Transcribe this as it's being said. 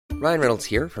Ryan Reynolds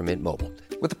here from Mint Mobile.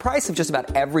 With the price of just about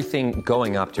everything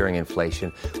going up during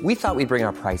inflation, we thought we'd bring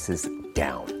our prices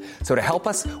down. So to help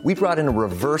us, we brought in a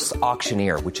reverse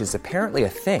auctioneer, which is apparently a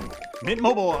thing. Mint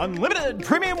Mobile Unlimited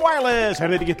Premium Wireless. How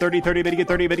to get 30, 30, bit to get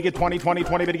 30, bit to get 20, 20,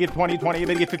 20, bit to get 20, 20,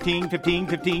 bit to get 15, 15,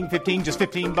 15, 15, just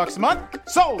 $15 a month?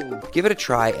 Sold! Give it a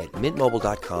try at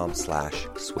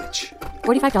mintmobile.com/switch.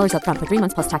 $45 up front for 3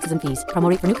 months plus taxes and fees. Promo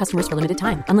rate for new customers for limited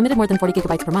time. Unlimited more than 40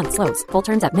 gigabytes per month. Slows full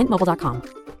terms at mintmobile.com.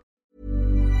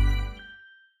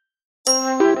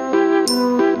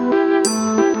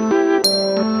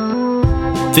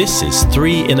 This is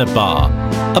Three in a Bar,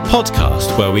 a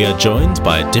podcast where we are joined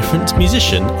by a different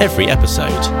musician every episode.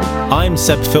 I'm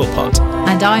Seb Philpott.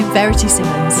 And I'm Verity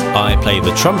Simmons. I play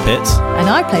the trumpet. And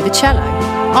I play the cello.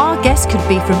 Our guests could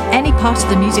be from any part of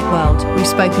the music world. We've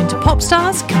spoken to pop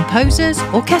stars, composers,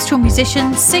 orchestral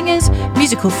musicians, singers,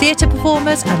 musical theatre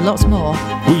performers, and lots more.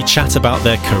 We chat about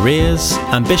their careers,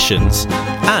 ambitions,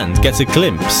 and get a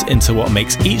glimpse into what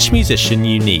makes each musician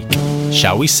unique.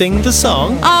 Shall we sing the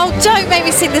song? Oh, don't make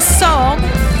me sing the song!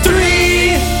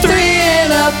 Three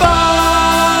in a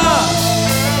bar!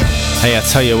 Hey, I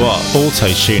tell you what,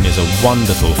 auto-tune is a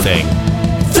wonderful thing.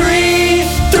 Three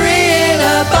in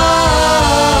a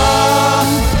bar!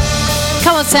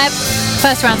 Come on, Seb.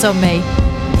 First round's on me.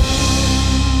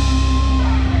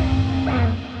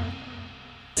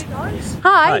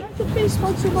 Hi. I'd like to please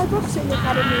sponsor my boxing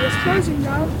academy. It's closing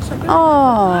now. So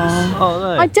Oh,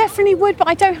 no. I definitely would, but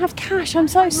I don't have cash. I'm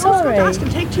so sorry. It's going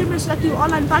to take 2 minutes to do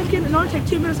online banking and only take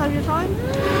 2 minutes out of your time.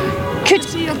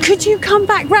 Could you come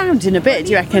back round in a bit,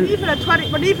 do you reckon?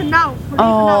 We're leaving now.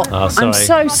 Oh, sorry. I'm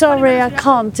so sorry. I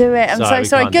can't do it. I'm Sorry, so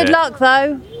sorry. we can't Good do it. luck,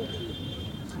 though.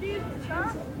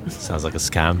 Sounds like a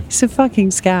scam. It's a fucking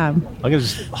scam. I'm going to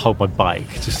just hold my bike.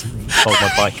 Just hold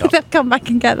my bike up. They'll come back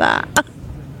and get that.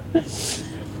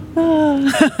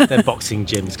 Their boxing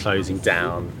gym's closing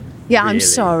down. Yeah, I'm Really?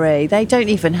 sorry. They don't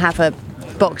even have a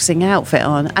boxing outfit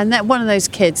on. And that one of those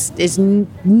kids is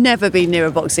never been near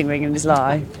a boxing ring in his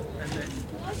life.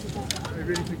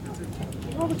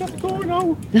 Oh, we got to go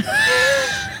now.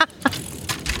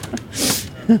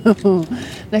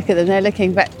 Look at them. They're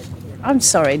looking back. I'm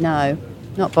sorry, no.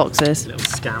 Not boxers. Little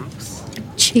scamps.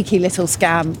 Cheeky little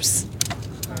scamps.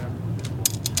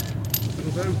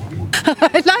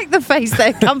 I like the face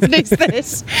that accompanies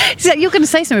this. So you're going to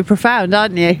say something profound,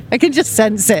 aren't you? I can just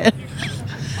sense it.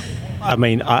 I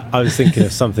mean, I was thinking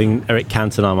of something Eric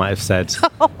Cantona might have said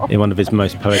in one of his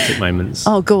most poetic moments.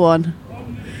 Oh, go on.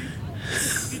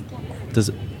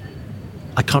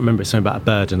 I can't remember. It's something about a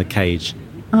bird in a cage.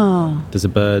 Oh. Does a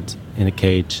bird in a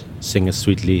cage sing as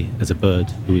sweetly as a bird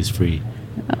who is free?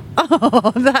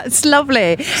 Oh, that's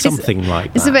lovely. Something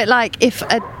like that. It's a bit like if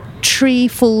a tree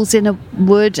falls in a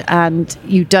wood and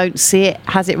you don't see it,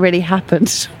 has it really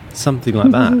happened? Something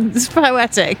like that. It's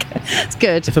poetic. It's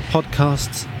good. If a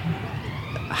podcast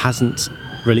hasn't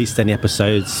released any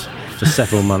episodes for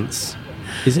several months,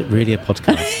 is it really a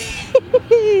podcast?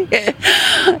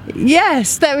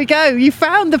 Yes, there we go. You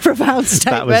found the profound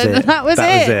statement. That was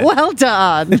it. Well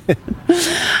done.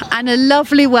 And a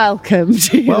lovely welcome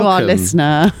to our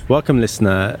listener. Welcome,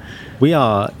 listener. We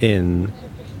are in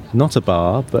not a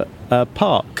bar, but a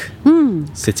park,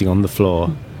 sitting on the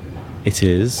floor. It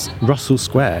is Russell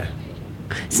Square.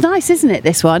 It's nice, isn't it,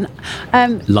 this one?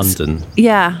 London.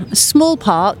 Yeah, a small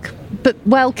park, but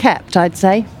well kept, I'd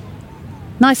say.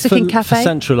 Nice looking For cafe.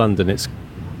 central London, it's a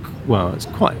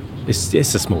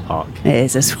small park. It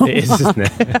is a small It is, park. isn't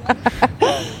it?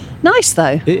 Nice,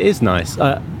 though. It is nice.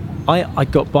 I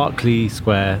got Berkeley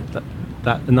Square.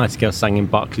 That the Nightingale sang in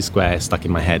Berkeley Square stuck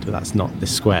in my head, but that's not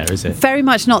this square, is it? Very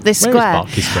much not this Where is square.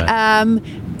 Berkeley Square?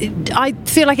 I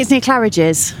feel like it's near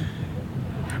Claridge's.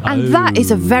 And that is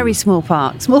a very small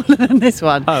park, smaller than this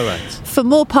one. Oh, right. For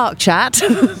more park chat,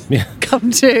 Yeah.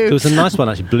 come There to... was a nice one,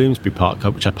 actually, Bloomsbury Park,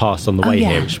 which I passed on the way yeah.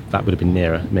 here, which that would have been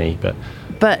nearer me, but...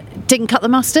 But didn't cut the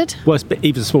mustard? Well, it's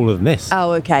even smaller than this.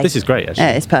 Oh, okay. This is great, actually.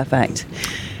 Yeah, it's perfect.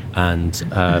 And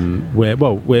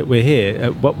we're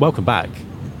here. Welcome back.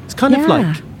 It's kind of Yeah.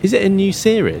 like, is it a new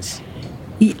series?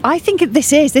 I think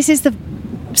this is the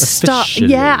start.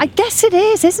 Officially. Yeah, I guess it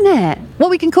is, isn't it? Well,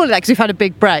 we can call it that because we've had a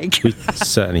big break. We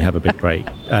certainly have a big break,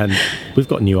 and we've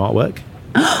got new artwork.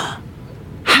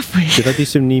 Have we? Did I do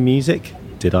some new music?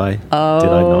 Did I? Oh, Did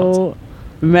I not?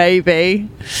 Maybe.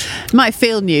 Might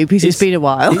feel new because it's been a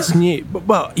while. It's new.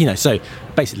 Well, so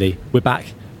basically we're back,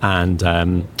 and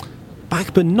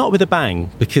back, but not with a bang,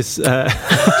 because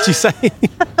what do you say?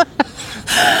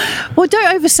 Well,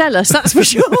 don't oversell us, that's for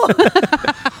sure.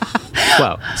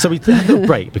 Well, so we had a little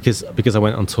break because I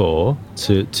went on tour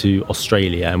to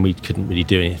Australia and we couldn't really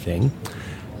do anything.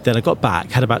 Then I got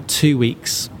back, had about 2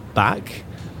 weeks got back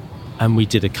and we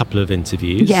did a couple of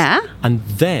interviews. Yeah. And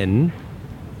then,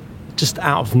 just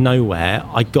out of nowhere,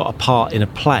 I got a part in a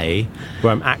play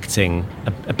where I'm acting,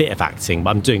 a bit of acting, but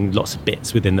I'm doing lots of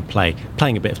bits within the play,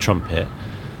 playing a bit of trumpet,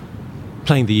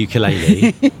 playing the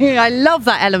ukulele. I love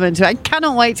that element to it. I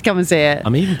cannot wait to come and see it.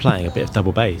 I'm even playing a bit of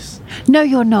double bass. No,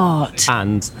 you're not.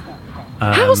 And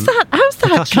How's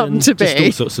that come to be? Just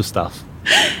all sorts of stuff.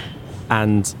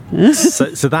 And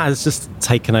so that has just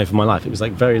taken over my life. It was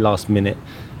like very last minute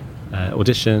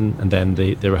audition, and then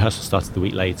the rehearsal started the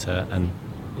week later, and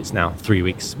it's now 3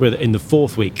 weeks. We're in the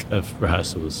 4th week of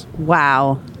rehearsals.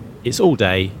 Wow. It's all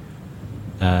day,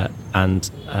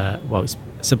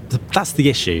 so that's the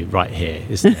issue right here,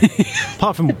 isn't it?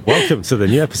 Apart from welcome to the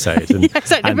new episode. And,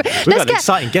 and we've got an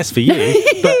exciting guest for you.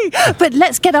 But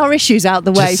let's get our issues out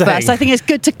the way first. I think it's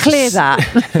good to clear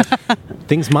that.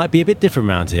 Things might be a bit different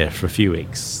around here for a few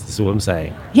weeks. That's all I'm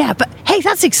saying. Yeah, but hey,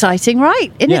 that's exciting,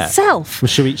 right? In itself. Well,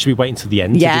 should we wait until the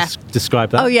end to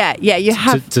describe that? Oh, yeah, you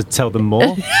have to tell them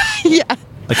more? Yeah.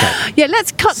 Okay. Yeah,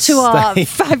 let's cut to our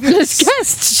fabulous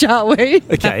guest, shall we?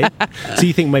 Okay. So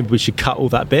you think maybe we should cut all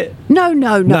that bit? No.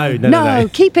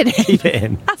 Keep it in. Keep it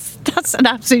in. That's an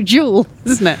absolute jewel,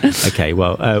 isn't it? Okay,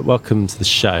 well, welcome to the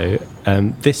show.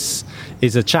 This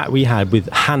is a chat we had with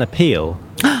Hannah Peel.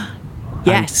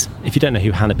 Yes. And if you don't know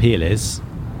who Hannah Peel is...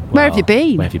 Where have you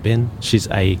been? Where have you been? She's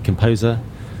a composer.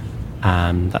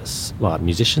 That's, a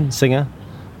musician, singer.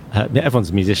 Everyone's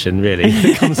a musician, really,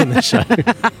 that comes on the show.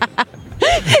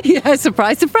 Yeah,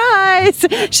 surprise.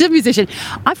 She's a musician.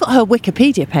 I've got her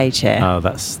Wikipedia page here. Oh,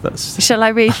 that's... Shall I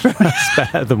read from it? That's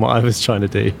better than what I was trying to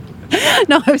do.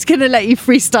 No, I was going to let you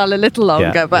freestyle a little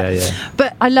longer, but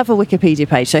I love a Wikipedia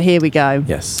page, so here we go.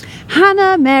 Yes.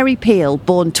 Hannah Mary Peel,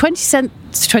 born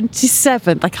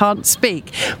 27th, I can't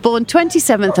speak, born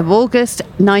 27th of August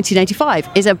 1985,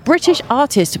 is a British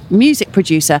artist, music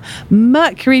producer,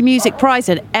 Mercury Music Prize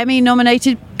and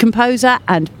Emmy-nominated composer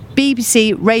and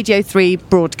BBC Radio 3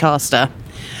 broadcaster.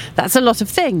 That's a lot of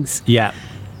things. Yeah.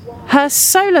 Her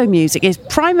solo music is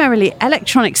primarily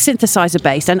electronic synthesizer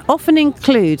based and often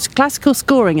includes classical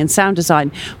scoring and sound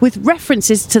design with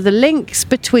references to the links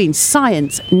between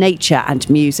science, nature and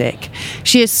music.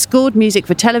 She has scored music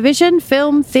for television,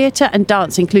 film, theatre and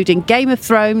dance, including Game of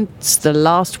Thrones, The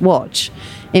Last Watch,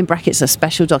 in brackets a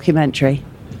special documentary.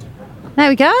 There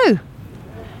we go.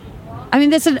 I mean,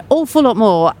 there's an awful lot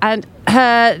more, and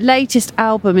her latest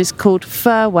album is called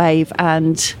Fur Wave,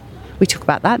 and we talk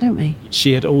about that, don't we?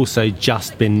 She had also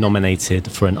just been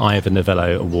nominated for an Ivor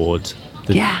Novello Award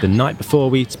the night before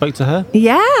we spoke to her.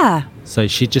 Yeah. So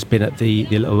she'd just been at the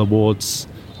little awards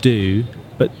do,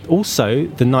 but also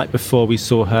the night before we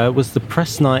saw her was the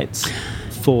press night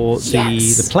for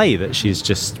the play that she's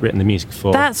just written the music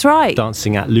for. That's right.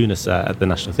 Dancing at Lunasa at the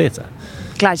National Theatre.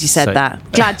 Glad you said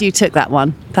that. Glad you took that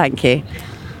one. Thank you.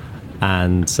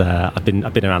 And I've been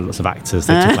around lots of actors.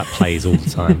 They talk about plays all the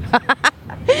time.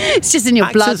 It's just in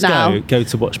your blood now. Go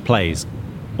to watch plays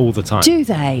all the time. Do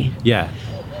they? Yeah.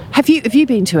 Have you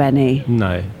been to any?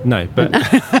 No, but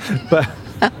but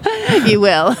you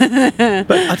will.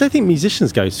 But I don't think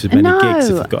musicians go to many gigs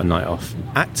if they've got a night off.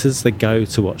 Actors, they go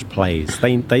to watch plays.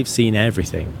 They've seen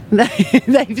everything.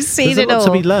 They've seen There's it all. There's a lot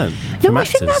to be learned from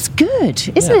actors. I think that's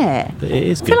good, isn't it? It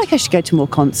is good. I feel like I should go to more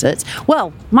concerts.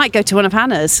 Well, might go to one of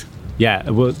Hannah's. Yeah,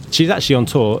 well, she's actually on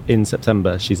tour in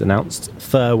September. She's announced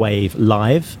Fur Wave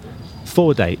Live,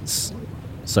 4 dates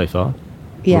so far.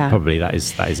 Yeah, well, probably that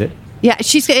is it. Yeah,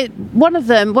 she's one of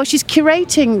them. Well, she's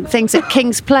curating things at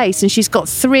King's Place, and she's got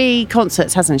 3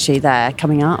 concerts, hasn't she? There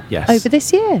coming up over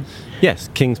this year. Yes,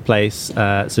 King's Place.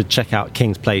 So check out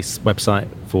King's Place website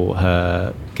for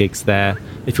her gigs there.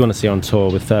 If you want to see her on tour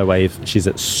with Fur Wave, she's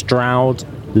at Stroud,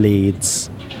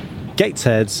 Leeds,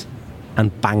 Gateshead,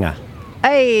 and Bangor.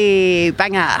 Hey,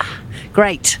 Bangor.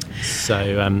 Great.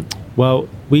 So, well,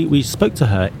 we spoke to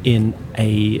her in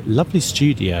a lovely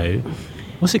studio.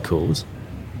 What's it called?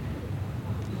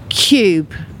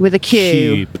 Cube, with a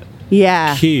Q. Cube.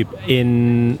 Yeah. Cube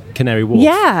in Canary Wharf.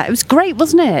 Yeah, it was great,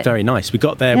 wasn't it? Very nice. We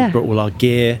got there, we brought all our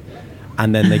gear,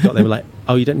 and then they were like,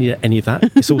 oh, you don't need any of that.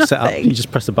 It's all set up. You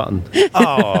just press a button.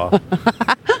 Oh.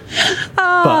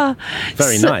 But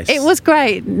very nice. It was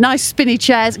great. Nice spinny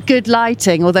chairs, good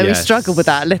lighting, although we struggled with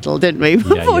that a little, didn't we,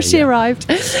 before she arrived.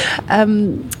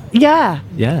 Yeah.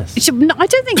 Yes. I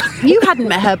don't think you hadn't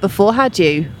met her before, had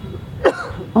you?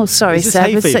 Oh, sorry, Seb.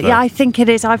 Yeah, I think it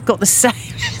is. I've got the same.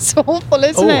 It's awful,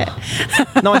 isn't it?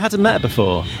 No, I hadn't met her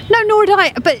before. No, nor did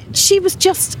I. But she was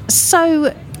just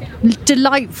so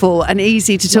delightful and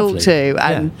easy to talk to,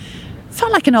 and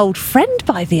felt like an old friend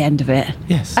by the end of it.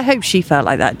 Yes. I hope she felt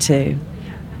like that too.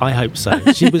 I hope so.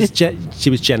 She was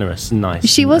generous and nice.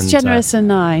 She was generous and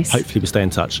nice. Hopefully we'll stay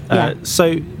in touch. Yeah.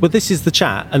 This is the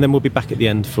chat, and then we'll be back at the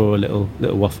end for a little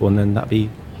waffle, and then that'll be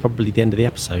probably the end of the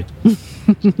episode. And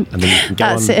then you can go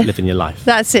on living your life.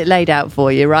 That's it laid out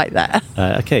for you right there.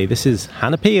 Okay, this is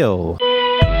Hannah Peel.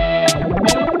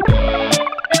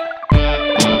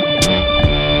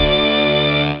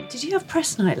 Did you have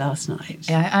press night last night?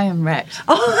 Yeah, I am wrecked.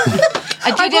 Oh. I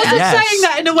wasn't saying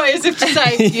that in a way as if to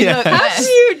say, you look, Yes. as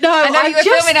you know, I know you were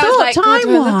filming, I was like, God,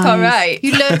 we look all right.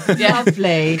 You look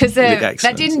lovely. Because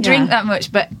I didn't drink that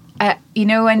much, but you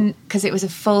know because it was a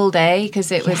full day,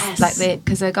 because it was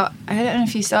because I don't know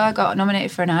if you saw, I got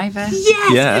nominated for an Ivor.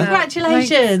 Yes, yeah.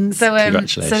 Congratulations. So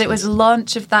it was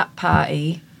launch of that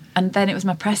party, and then it was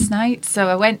my press night. So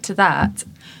I went to that,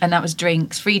 and that was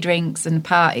free drinks and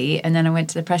party, and then I went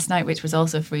to the press night, which was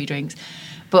also free drinks,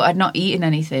 but I'd not eaten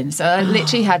anything. So I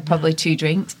literally had probably 2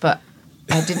 drinks, but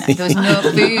I didn't. There was no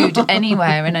food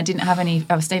anywhere, and I didn't have any.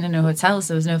 I was staying in a hotel,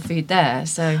 so there was no food there.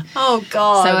 So oh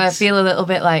god. So I feel a little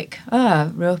bit like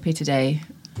ropey today,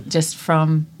 just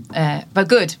from. But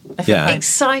good. I feel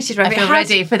excited. I feel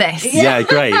ready for this. Yeah,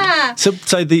 great. So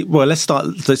let's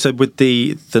start. So with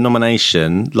the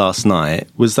nomination last night,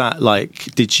 was that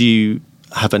like? Did you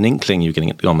have an inkling you were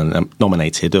getting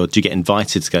nominated, or do you get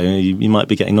invited to go? You might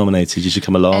be getting nominated. You should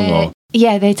come along, or.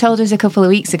 Yeah, they told us a couple of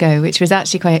weeks ago, which was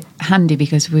actually quite handy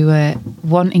because we were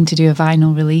wanting to do a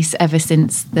vinyl release ever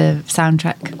since the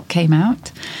soundtrack came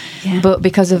out. Yeah. But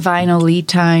because of vinyl lead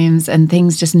times and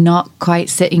things just not quite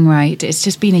sitting right, it's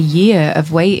just been a year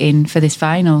of waiting for this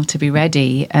vinyl to be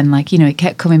ready. And it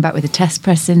kept coming back with the test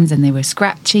pressings and they were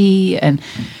scratchy. And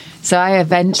so I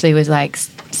eventually was like,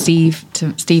 Steve,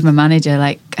 my manager,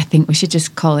 I think we should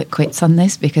just call it quits on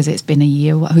this because it's been a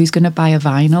year. Who's going to buy a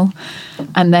vinyl?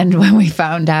 And then when we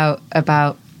found out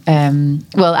about,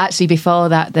 actually before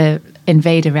that, the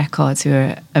Invader Records, who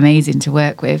are amazing to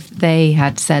work with, they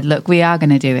had said, look, we are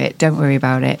going to do it. Don't worry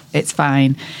about it. It's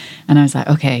fine. And I was like,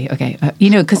 okay.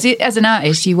 Because as an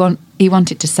artist, you want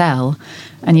it to sell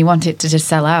and you want it to just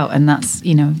sell out. And that's,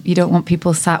 you don't want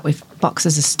people sat with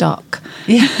boxes of stock.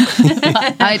 Yeah.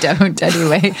 I don't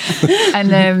anyway.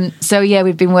 And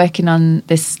we've been working on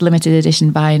this limited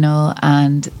edition vinyl,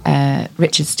 and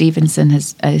Richard Stevenson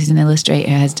is an illustrator,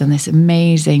 has done this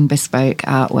amazing bespoke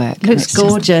artwork. Looks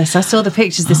gorgeous. I saw the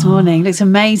pictures this morning. Looks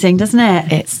amazing, doesn't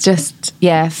it? It's just,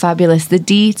 fabulous. The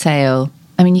detail.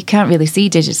 I mean, you can't really see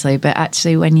digitally, but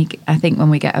actually when we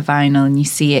get a vinyl and you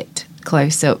see it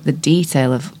close up, the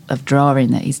detail of drawing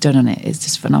that he's done on it is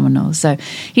just phenomenal. So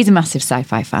he's a massive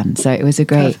sci-fi fan, so it was a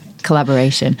great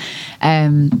collaboration.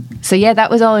 That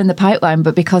was all in the pipeline,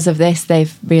 but because of this,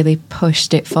 they've really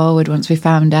pushed it forward. Once we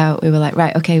found out, we were like,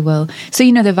 right, okay, well, so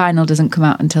the vinyl doesn't come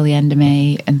out until the end of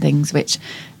May and things, which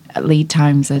lead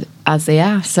times are as they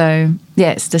are. So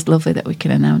it's just lovely that we can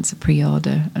announce a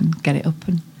pre-order and get it up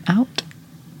and out.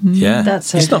 Yeah,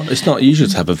 that's it's not usual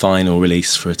to have a vinyl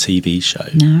release for a TV show.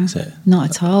 No, is it?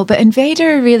 Not at all. But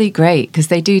Invader are really great because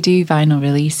they do vinyl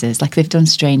releases. Like they've done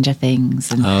Stranger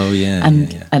Things and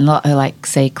a lot of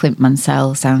say Clint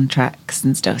Mansell soundtracks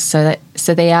and stuff.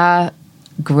 So they are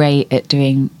great at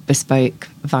doing bespoke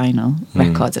vinyl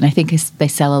records, and I think they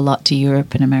sell a lot to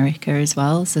Europe and America as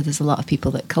well. So there's a lot of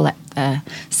people that collect their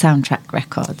soundtrack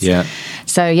records. Yeah.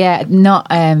 So not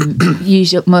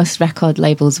usual. Most record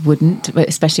labels wouldn't,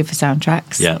 especially for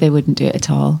soundtracks. Yeah. They wouldn't do it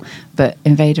at all. But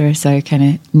Invader are so kind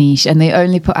of niche, and they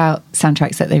only put out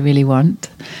soundtracks that they really want,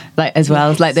 as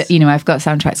well. I've got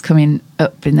soundtracks coming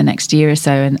up in the next year or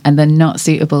so, and they're not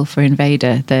suitable for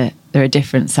Invader. They're a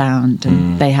different sound,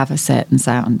 and they have a certain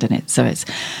sound, and it's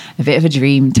a bit of a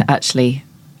dream to actually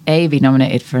be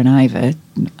nominated for an Ivor.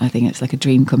 I think it's like a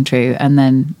dream come true, and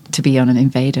then to be on an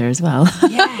Invader as well.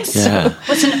 Yes. Yeah.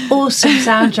 What's an awesome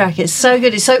soundtrack. It's so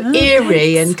good. It's so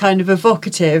eerie and kind of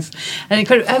evocative. And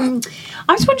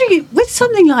I was wondering, with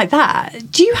something like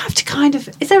that, do you have to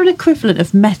is there an equivalent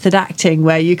of method acting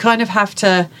where you kind of have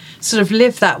to sort of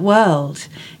live that world?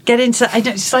 Get into, I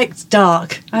know it's it's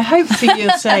dark. I hope for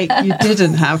your sake you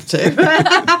didn't have to.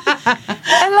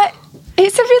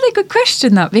 It's a really good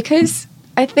question, that, because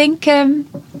I think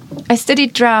I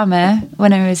studied drama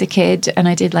when I was a kid, and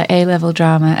I did A-level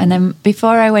drama, and then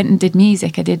before I went and did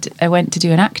music, I went to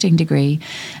do an acting degree,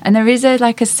 and there is a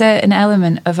certain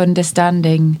element of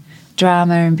understanding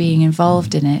drama and being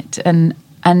involved in it, and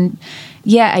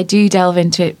I do delve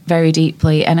into it very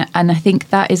deeply, and I think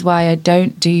that is why I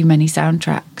don't do many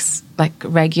soundtracks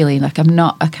regularly. I'm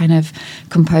not a kind of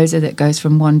composer that goes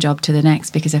from one job to the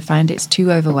next because I find it's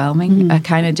too overwhelming. I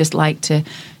kind of just like to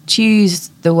choose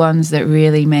the ones that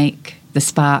really make the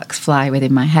sparks fly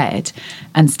within my head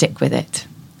and stick with it.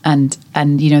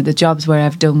 And you know, the jobs where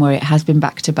I've done where it has been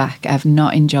back to back, I've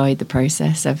not enjoyed the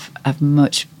process.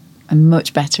 I'm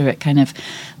much better at kind of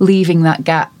leaving that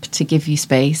gap to give you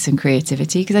space and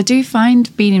creativity, because I do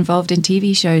find being involved in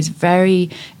TV shows very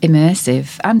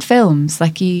immersive, and films.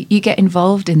 Like you get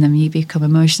involved in them, you become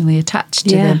emotionally attached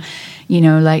to them. You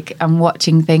know, like I'm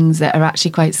watching things that are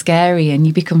actually quite scary and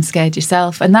you become scared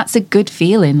yourself. And that's a good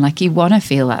feeling. Like you want to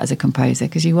feel that as a composer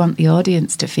because you want the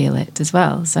audience to feel it as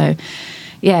well. So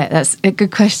yeah, that's a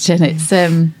good question. It's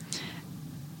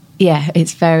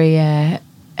it's very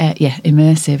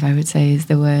immersive, I would say, is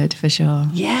the word for sure.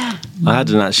 Yeah. I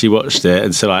hadn't actually watched it,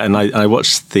 and so I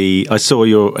watched I saw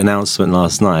your announcement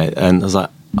last night, and I was like,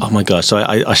 oh my gosh, so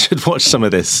I should watch some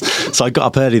of this. So I got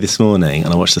up early this morning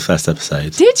and I watched the first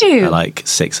episode. Did you? At like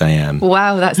 6 a.m.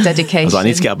 Wow, that's dedication. I was like, I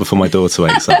need to get up before my daughter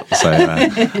wakes up. So,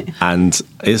 and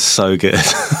it's so good.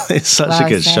 It's such a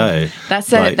good show.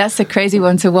 That's a crazy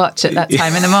one to watch at that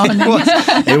time in the morning.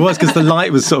 It was because the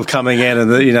light was sort of coming in,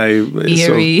 and it's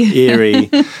eerie. Sort of eerie.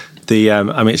 You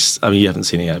haven't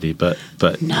seen it yet, have you? But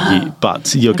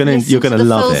you're gonna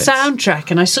love it. Full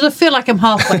soundtrack, and I sort of feel like I'm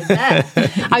halfway there.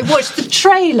 I watched the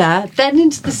trailer, then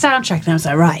into the soundtrack, and I was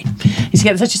like, right, I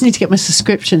just need to get my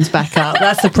subscriptions back up.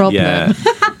 That's the problem. Yeah.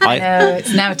 I know,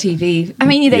 it's now TV. I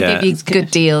mean, they give you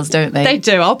good deals, don't they? They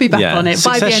do. I'll be back on it.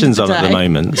 Succession's by the end of the on at the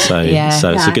moment, so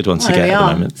it's a good one to get at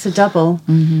the moment. It's a double.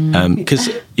 Because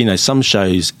some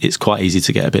shows it's quite easy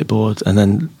to get a bit bored and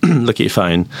then look at your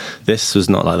phone. This was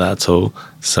not like that at all.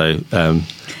 So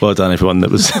well done everyone that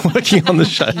was working on the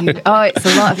show. It's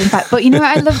a lot of impact. But you know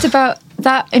what I loved about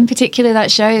that in particular,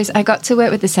 that show, is I got to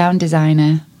work with the sound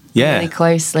designer really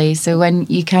closely. So when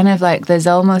you kind of like, there's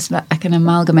almost like an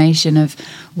amalgamation of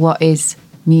what is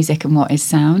music and what is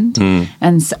sound,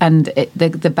 and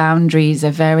the boundaries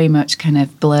are very much kind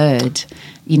of blurred.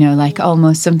 You know, like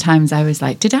almost sometimes I was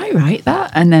like, did I write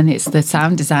that? And then it's the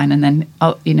sound design, and then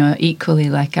equally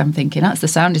like I'm thinking that's the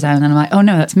sound design, and then I'm like, oh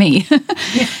no, that's me.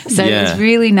 So it was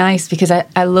really nice because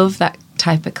I love that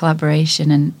type of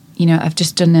collaboration. And I've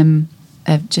just done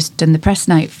the press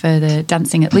night for the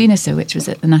Dancing at Lunasa, which was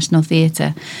at the National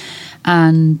Theatre,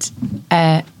 and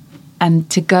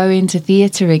to go into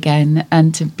theatre again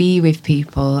and to be with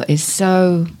people is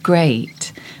so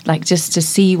great. Like just to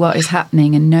see what is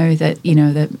happening and know that,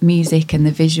 the music and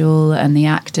the visual and the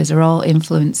actors are all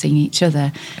influencing each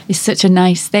other is such a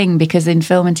nice thing, because in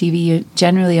film and TV, you're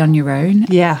generally on your own.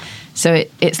 Yeah. So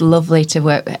it's lovely to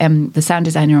work. The sound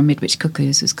designer on Midwich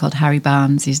Cuckoos was called Harry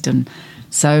Barnes. He's done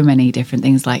so many different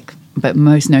things, but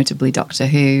most notably Doctor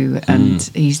Who, and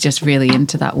he's just really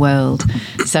into that world.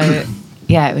 So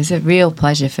yeah, it was a real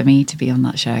pleasure for me to be on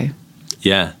that show.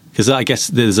 Yeah, because I guess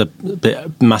there's a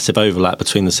massive overlap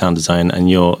between the sound design and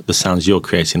the sounds you're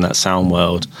creating, that sound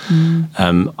world.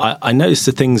 I noticed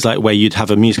the things like where you'd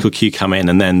have a musical cue come in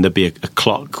and then there'd be a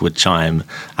clock would chime,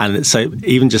 and so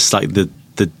even just like the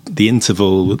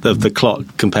interval of the clock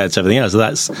compared to everything else,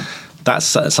 that's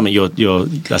something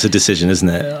that's a decision, isn't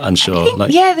it? I'm sure.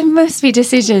 There must be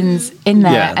decisions in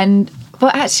there,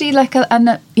 but actually,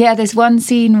 there's one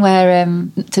scene where,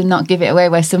 to not give it away,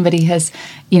 where somebody has,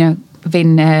 they're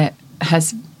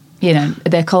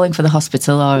calling for the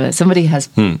hospital, or somebody has.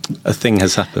 A thing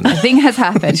has happened. A thing has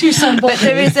happened. But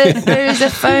there is a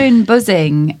phone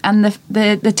buzzing, and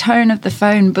the tone of the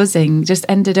phone buzzing just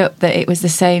ended up that it was the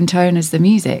same tone as the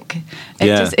music.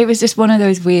 It was just one of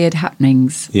those weird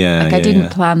happenings. I didn't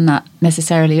plan that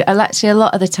necessarily. Actually, a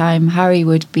lot of the time, Harry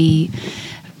would be,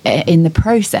 in the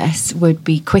process, would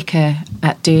be quicker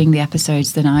at doing the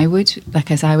episodes than I would,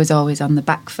 because I was always on the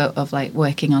back foot of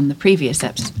working on the previous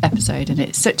episode, and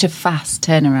it's such a fast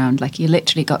turnaround. You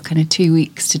literally got kind of 2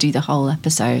 weeks to do the whole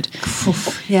episode.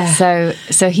 So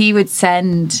he would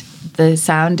send the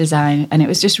sound design, and it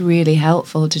was just really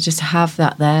helpful to just have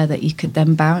that there that you could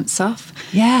then bounce off.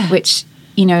 Which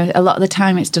a lot of the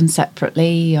time it's done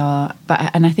separately, and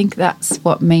I think that's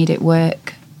what made it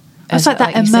work. It's like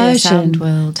that immersion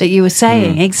that you were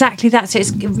saying. Exactly, that's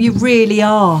it. You really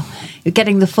are. You're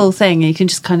getting the full thing. You can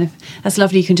just that's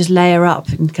lovely. You can just layer up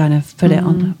and kind of put it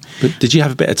on. But did you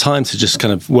have a bit of time to just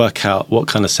kind of work out what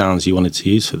kind of sounds you wanted to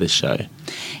use for this show?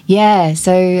 Yeah.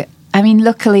 So, I mean,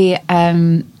 luckily,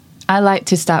 I like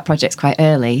to start projects quite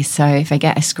early. So if I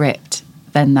get a script,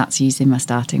 then that's usually my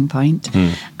starting point.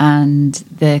 And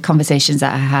the conversations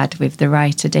that I had with the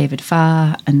writer, David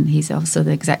Farr, and he's also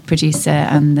the exec producer,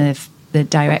 and the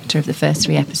director of the first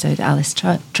 3 episodes, Alice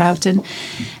Troughton.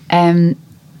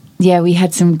 We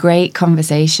had some great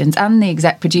conversations, and the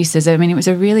exec producers. I mean, it was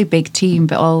a really big team,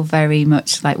 but all very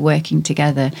much working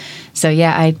together. So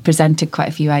I presented quite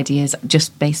a few ideas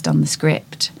just based on the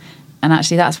script. And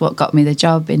actually that's what got me the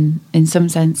job in some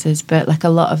senses. But like a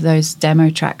lot of those demo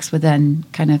tracks were then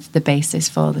kind of the basis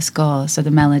for the score. So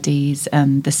the melodies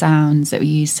and the sounds that we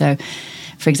used. So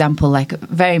for example, like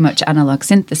very much analog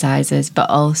synthesizers, but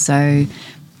also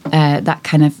that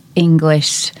kind of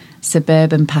English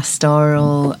suburban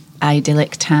pastoral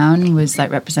idyllic town was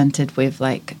like represented with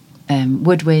like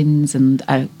woodwinds, and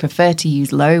I prefer to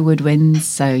use low woodwinds,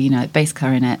 so like bass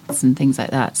clarinets and things like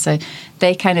that. So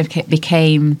they kind of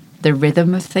became the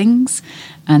rhythm of things,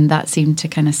 and that seemed to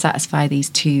kind of satisfy these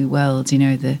two worlds,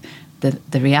 the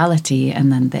reality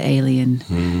and then the alien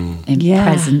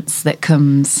presence that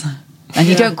comes. And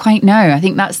you don't quite know. I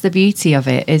think that's the beauty of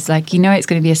it, is like, it's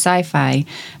going to be a sci-fi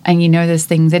and there's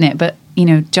things in it. But,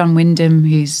 John Wyndham,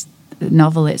 whose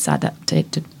novel it's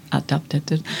adapted.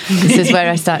 This is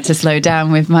where I start to slow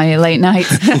down with my late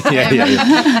nights.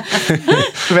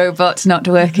 Robot not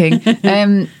working.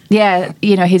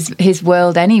 His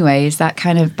world anyway is that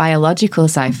kind of biological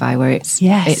sci-fi where it's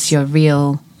your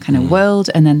real kind of world,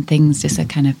 and then things just are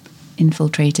kind of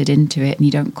infiltrated into it and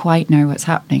you don't quite know what's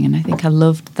happening. And I think I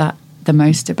loved that the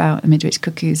most about the Midwich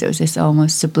Cuckoos. It was this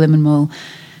almost subliminal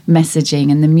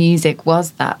messaging, and the music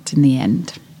was that in the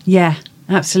end. Yeah,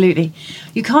 absolutely.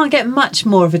 You can't get much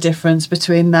more of a difference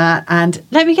between that and,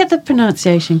 let me get the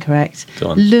pronunciation correct. Go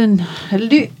on. Lunasa.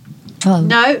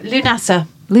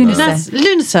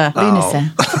 Lunasa.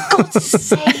 Lunasa. For God's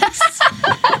sakes.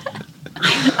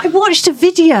 I watched a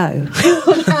video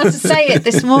on how to say it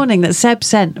this morning that Seb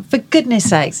sent. For goodness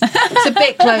sakes. It's a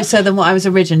bit closer than what I was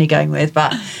originally going with,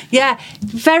 but yeah,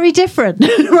 very different,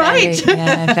 right?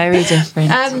 Very different.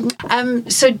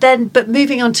 But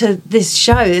moving on to this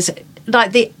show, is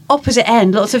like the opposite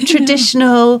end, lots of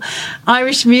traditional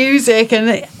Irish music,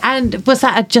 and was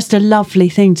that just a lovely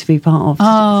thing to be part of?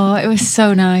 Oh, it was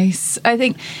so nice. I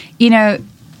think,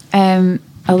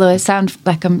 although I sound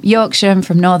like I'm Yorkshire, I'm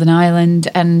from Northern Ireland,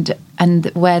 and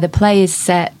where the play is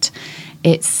set,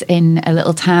 it's in a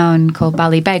little town called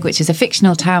Ballybeg, which is a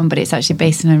fictional town, but it's actually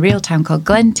based in a real town called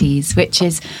Glentees, which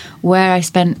is where I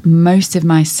spent most of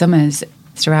my summers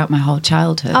throughout my whole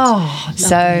childhood. Oh, lovely.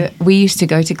 So we used to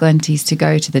go to Glentees to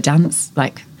go to the dance,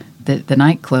 like the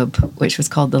nightclub, which was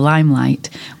called the Limelight,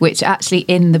 which actually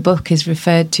in the book is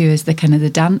referred to as the kind of the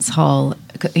dance hall,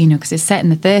 because it's set in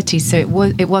the 30s, so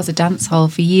it was a dance hall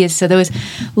for years. So there was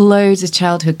loads of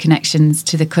childhood connections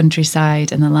to the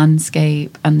countryside and the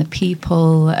landscape and the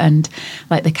people and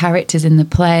like the characters in the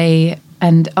play,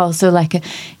 and also like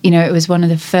it was one of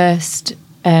the first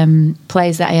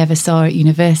plays that I ever saw at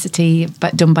university,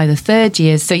 but done by the third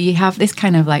years. So you have this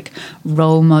kind of like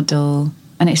role model.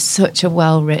 And it's such a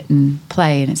well-written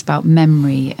play, and it's about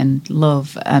memory and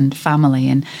love and family,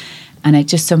 and it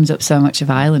just sums up so much of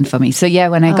Ireland for me. So yeah,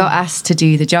 when I got asked to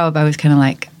do the job, I was kind of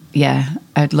like, yeah,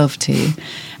 I'd love to.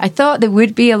 I thought there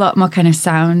would be a lot more kind of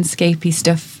soundscapey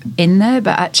stuff in there,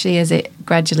 but actually as it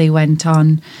gradually went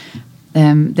on,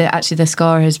 the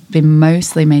score has been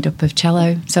mostly made up of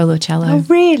solo cello. Oh,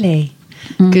 really?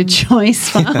 Good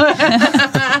choice.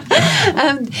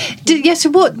 So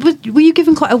what were you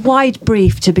given quite a wide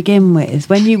brief to begin with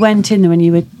when you went in, when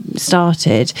you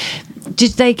started?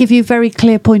 Did they give you very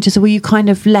clear pointers, or were you kind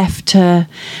of left to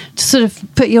sort of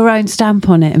put your own stamp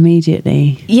on it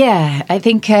immediately? Yeah, I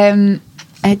think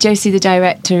Josie, the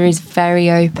director, is very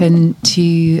open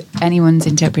to anyone's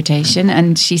interpretation,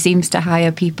 and she seems to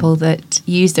hire people that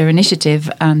use their initiative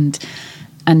and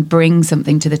bring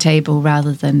something to the table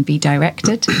rather than be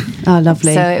directed. Oh,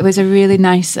 lovely. So it was a really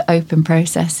nice open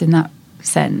process in that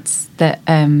sense, that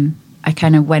I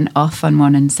kind of went off on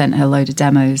one and sent her a load of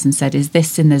demos and said, is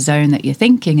this in the zone that you're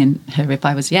thinking? And her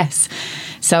reply was yes.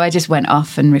 So I just went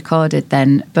off and recorded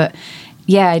then. But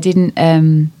yeah, I didn't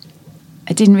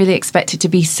really expect it to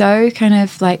be so kind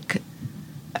of like,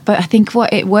 but I think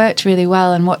it worked really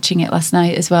well, and watching it last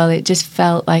night as well, it just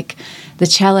felt like the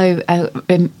cello, I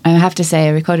have to say,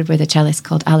 I recorded with a cellist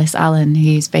called Alice Allen,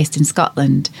 who's based in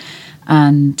Scotland,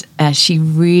 and she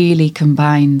really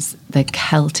combines the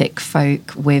Celtic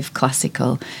folk with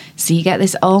classical. So you get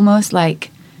this almost like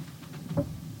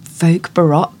folk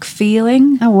baroque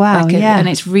feeling. Oh, wow, yeah. And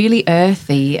it's really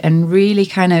earthy and really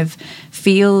kind of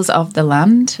feels of the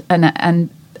land. And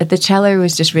the cello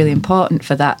was just really important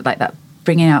for that, like that,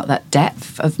 bringing out that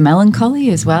depth of melancholy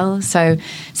as well. So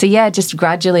yeah, just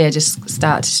gradually I just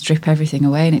started to strip everything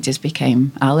away, and it just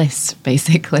became Alice,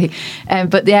 basically.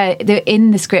 But yeah, in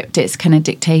the script, it's kind of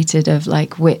dictated of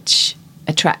like which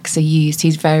tracks are used.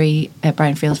 He's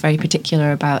Brian Friel's very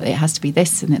particular about it has to be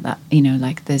this and that,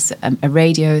 like there's a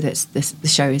radio that's the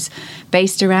show is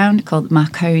based around called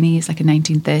Marconi. It's like a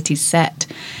 1930s set.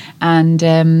 And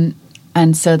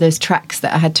so there's tracks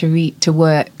that I had to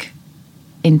work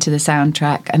into the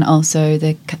soundtrack, and also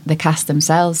the cast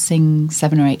themselves sing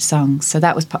 7 or 8 songs. So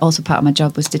that was also part of my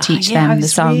job, was to teach them the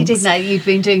songs. I was reading that you've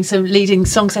been doing some leading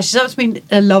song sessions. That's been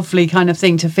a lovely kind of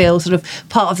thing to feel sort of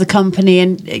part of the company,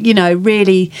 and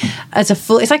really as a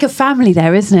full. It's like a family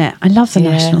there, isn't it? I love the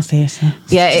National Theatre.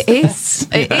 Yeah, it is.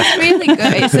 It's really good.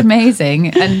 It's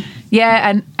amazing, and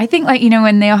I think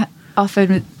when they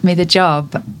offered me the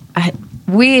job,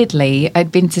 weirdly,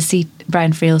 I'd been to see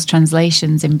Brian Friel's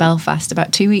translations in Belfast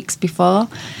about 2 weeks before,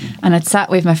 and I'd sat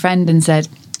with my friend and said,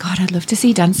 God, I'd love to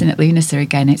see Dancing at Lunasa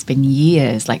again. It's been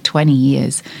years, like 20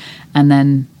 years. And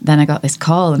then I got this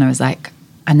call, and I was like,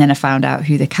 and then I found out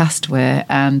who the cast were,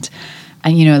 and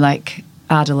like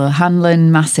Ardal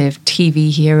O'Hanlon, massive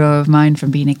TV hero of mine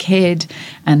from being a kid,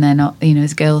 and then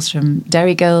there's girls from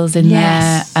Derry Girls in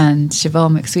there, and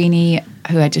Siobhan McSweeney,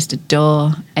 who I just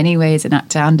adore anyway as an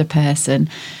actor and a person.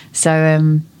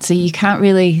 So you can't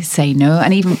really say no.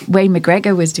 And even Wayne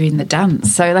McGregor was doing the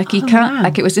dance. So you can't,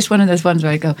 like, it was just one of those ones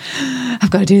where I go,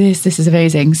 I've got to do this. This is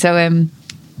amazing. So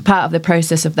part of the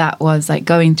process of that was like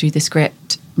going through the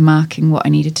script, marking what I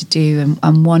needed to do.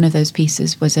 And one of those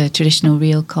pieces was a traditional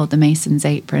reel called The Mason's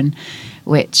Apron,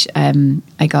 which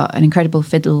I got an incredible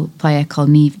fiddle player called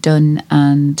Niamh Dunn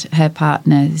and her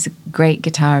partner is a great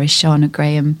guitarist, Shauna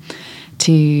Graham,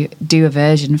 to do a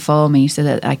version for me so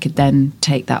that I could then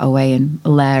take that away and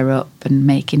layer up and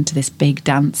make into this big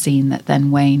dance scene that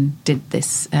then Wayne did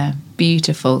this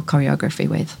beautiful choreography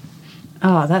with.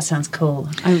 Oh, that sounds cool.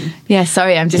 Yeah,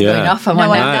 sorry, I'm just going off on one.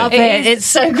 I love it. It's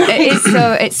so great.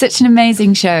 It's such an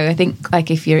amazing show. I think, like,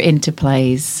 if you're into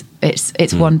plays,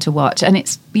 it's one to watch, and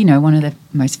it's one of the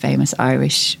most famous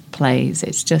Irish plays.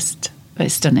 It's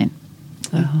stunning.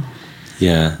 So,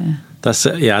 yeah. That's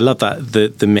I love that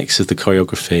the mix of the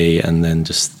choreography and then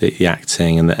just the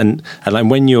acting and like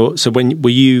when were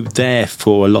you there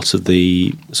for a lot of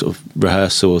the sort of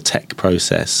rehearsal or tech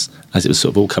process as it was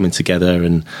sort of all coming together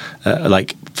and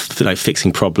like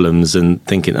fixing problems and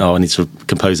thinking, I need to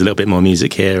compose a little bit more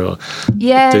music here, or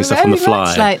doing stuff on the fly?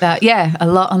 Much like that, a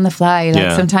lot on the fly.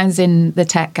 Sometimes in the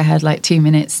tech I had like 2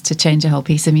 minutes to change a whole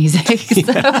piece of music.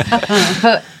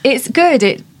 But it's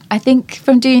good. I think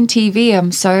from doing TV,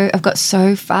 I've got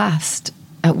so fast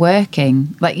at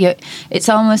working. Like it's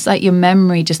almost like your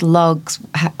memory just logs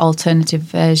alternative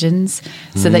versions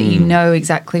so that you know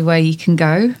exactly where you can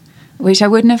go, which I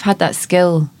wouldn't have had that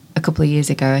skill a couple of years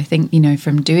ago. I think,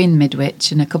 from doing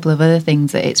Midwich and a couple of other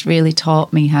things, that it's really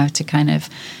taught me how to kind of,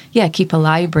 keep a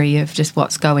library of just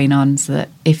what's going on so that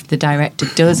if the director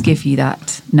does give you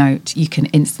that note, you can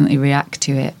instantly react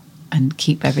to it and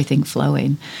keep everything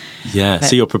flowing. So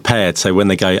you're prepared. So when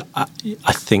they go,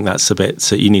 I think that's a bit,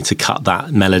 so you need to cut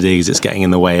that melody because it's getting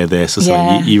in the way of this or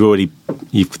something.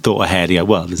 You've thought ahead. You go,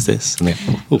 well, there's this. And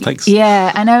thanks.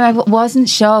 Yeah, I know. I wasn't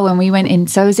sure when we went in.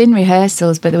 So I was in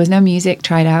rehearsals, but there was no music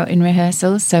tried out in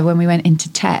rehearsals. So when we went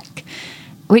into tech,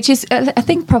 which is, I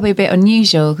think, probably a bit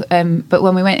unusual, but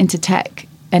when we went into tech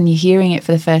and you're hearing it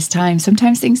for the first time,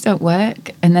 sometimes things don't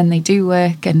work and then they do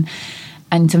work, and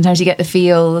sometimes you get the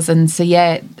feels. And so,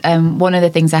 one of the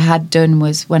things I had done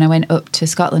was when I went up to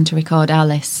Scotland to record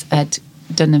Alice, I'd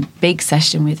done a big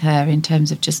session with her in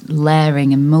terms of just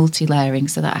layering and multi-layering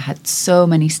so that I had so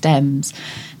many stems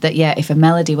that, if a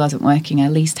melody wasn't working, I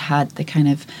at least had the kind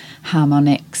of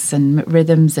harmonics and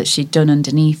rhythms that she'd done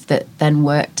underneath that then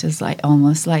worked as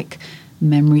almost like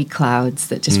memory clouds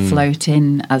that just float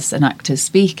in as an actor's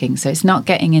speaking. So it's not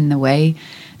getting in the way.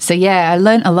 So I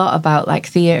learned a lot about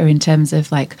theatre in terms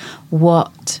of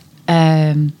what,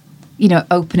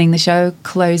 opening the show,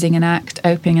 closing an act,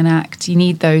 opening an act. You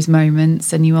need those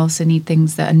moments, and you also need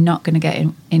things that are not going to get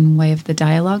in way of the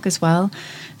dialogue as well.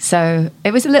 So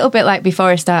it was a little bit like before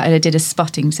I started, I did a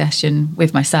spotting session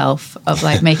with myself of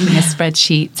making a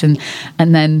spreadsheet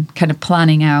and then kind of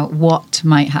planning out what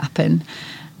might happen.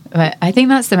 But I think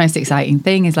that's the most exciting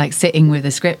thing is sitting with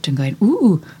a script and going,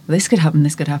 ooh, this could happen,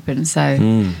 this could happen. So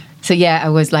I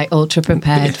was ultra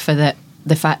prepared for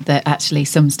the fact that actually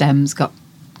some stems got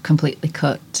completely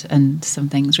cut and some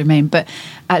things remain. But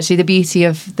actually the beauty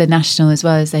of the National as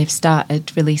well is they've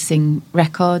started releasing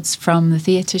records from the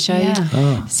theatre show.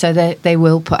 So they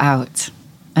will put out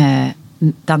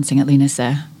Dancing at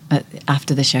Lunasa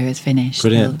after the show is finished.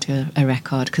 Brilliant. We'll do a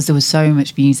record because there was so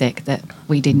much music that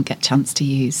we didn't get a chance to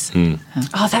use.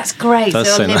 Oh, that's great.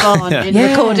 That's so live on in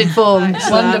recorded form.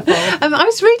 Wonderful. I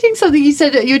was reading something you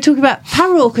said, you were talking about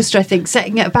power orchestra, I think,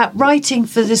 setting it about writing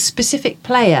for the specific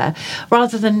player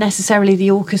rather than necessarily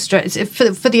the orchestra. It's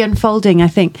for the unfolding, I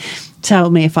think. tell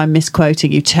me if I'm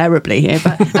misquoting you terribly here,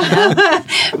 but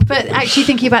but actually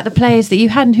thinking about the players that you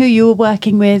had and who you were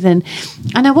working with, and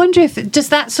I wonder if did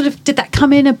that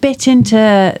come in a bit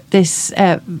into this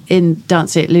in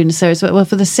Dancing at Lunacy as well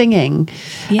for the singing?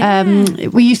 Yeah.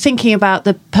 Were you thinking about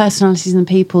the personalities and the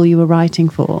people you were writing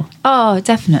for? Oh,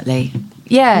 definitely.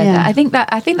 Yeah. I think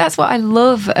that's what I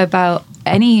love about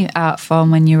any art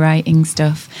form when you're writing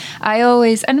stuff. I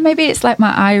always, and maybe it's like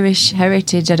my Irish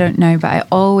heritage, I don't know, but I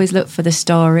always look for the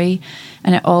story,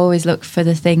 and I always look for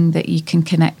the thing that you can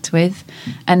connect with.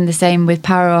 And the same with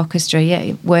Power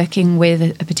Orchestra, working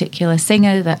with a particular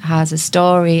singer that has a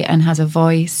story and has a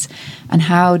voice, and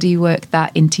how do you work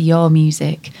that into your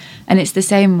music? And it's the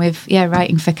same with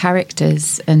writing for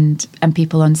characters and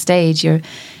people on stage. You're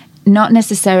not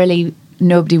necessarily,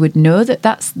 nobody would know that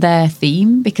that's their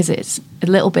theme, because it's a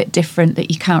little bit different,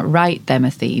 that you can't write them a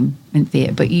theme in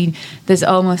theatre, but there's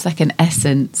almost like an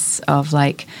essence of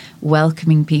like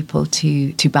welcoming people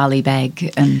to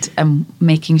Ballybeg and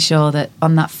making sure that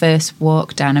on that first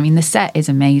walk down, I mean, the set is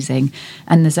amazing,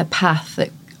 and there's a path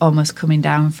that almost coming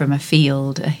down from a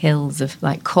field, hills of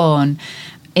like corn,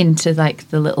 into like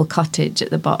the little cottage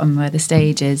at the bottom where the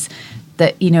stage is,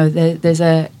 that,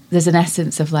 there's an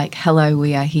essence of like, hello,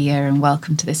 we are here and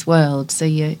welcome to this world. So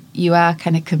you are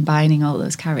kind of combining all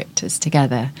those characters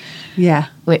together. Yeah.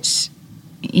 Which,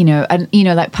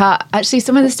 actually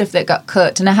some of the stuff that got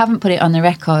cut, and I haven't put it on the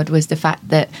record, was the fact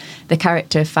that the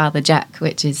character of Father Jack,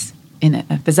 which is in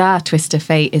a bizarre twist of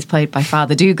fate, is played by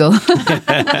Father Dougal.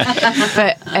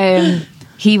 But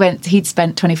he'd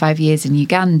spent 25 years in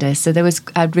Uganda, so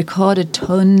I'd recorded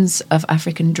tons of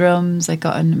African drums. I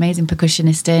got an amazing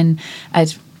percussionist in.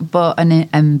 I'd bought an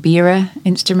mbira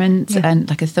instrument and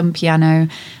like a thumb piano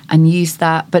and used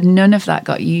that, but none of that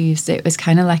got used. It was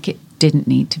kind of like it didn't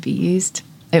need to be used.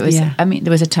 It was, I mean, there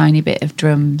was a tiny bit of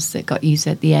drums that got used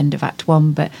at the end of Act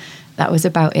 1, but that was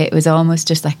about it. It was almost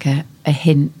just like a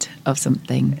hint of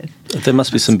something. There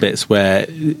must be some bits where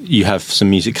you have some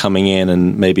music coming in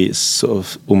and maybe it's sort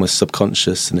of almost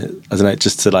subconscious, and I don't know,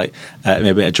 just to like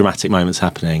maybe a dramatic moment's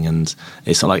happening and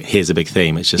it's not like here's a big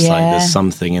theme. It's just like there's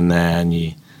something in there, and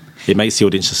it makes the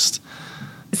audience just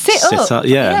sit up.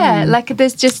 Yeah, like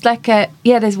there's just like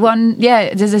there's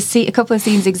a couple of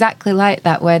scenes exactly like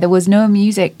that where there was no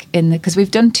music in because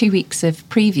we've done 2 weeks of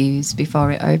previews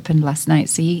before it opened last night,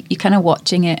 so you're kind of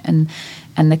watching it, and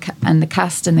the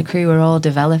cast and the crew were all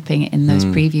developing it in those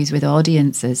previews with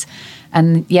audiences,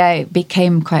 and it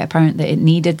became quite apparent that it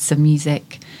needed some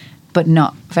music, but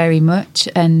not very much,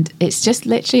 and it's just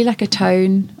literally like a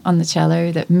tone on the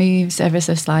cello that moves ever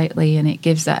so slightly, and it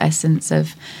gives that essence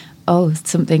of, oh,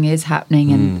 something is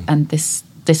happening, and this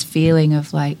feeling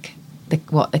of like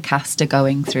what the cast are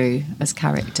going through as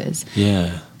characters.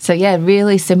 Yeah. So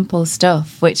really simple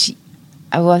stuff, which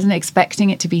I wasn't expecting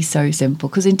it to be so simple,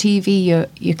 because in TV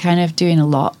you're kind of doing a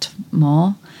lot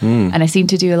more, and I seem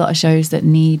to do a lot of shows that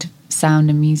need sound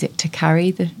and music to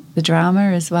carry the drama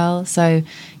as well. So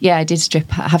I did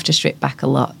have to strip back a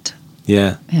lot.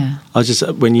 Yeah. I just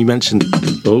when you mentioned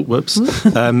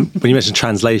when you mentioned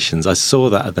translations, I saw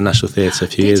that at the National Theatre a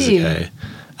few years ago,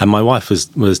 and my wife was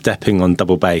depping on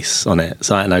double bass on it.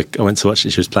 So I went to watch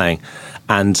it. She was playing,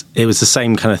 and it was the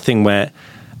same kind of thing where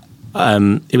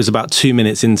it was about 2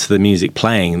 minutes into the music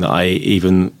playing that I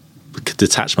even could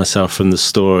detach myself from the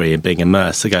story and being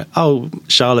immersed. I go, oh,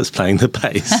 Charlotte's playing the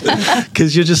bass,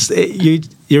 because you're just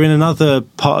you're in another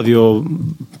part of your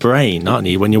brain, aren't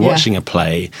you? When you're watching a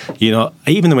play, you're not,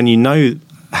 even when you know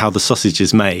how the sausage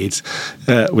is made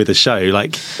with a show,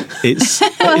 like is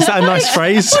that a nice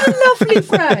phrase? What a lovely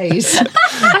phrase. I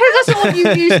hope that's all you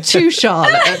use to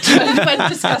Charlotte when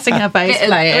discussing her bass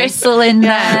playing. Bristle in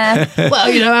there. Well,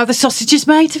 you know how the sausage is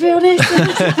made, to be honest.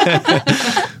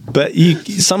 But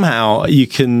somehow you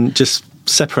can just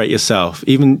separate yourself.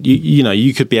 Even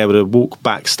you could be able to walk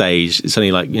backstage. It's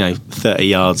only like 30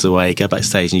 yards away. Go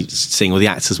backstage and you're seeing all the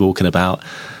actors walking about.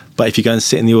 But if you go and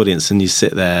sit in the audience and you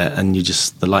sit there and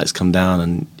the lights come down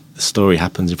and the story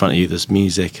happens in front of you, there's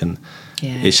music and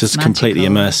it's just magical. Completely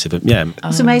immersive. Yeah,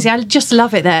 it's amazing. I just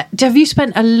love it there. Have you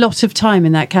spent a lot of time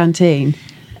in that canteen?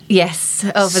 Yes,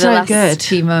 over the last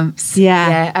few months.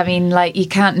 Yeah. I mean, like, you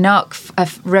can't knock a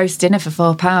roast dinner for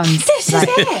 £4. This is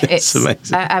it. It's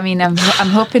amazing. I mean, I'm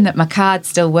hoping that my card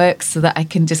still works so that I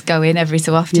can just go in every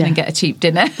so often and get a cheap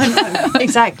dinner.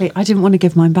 Exactly. I didn't want to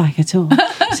give mine back at all.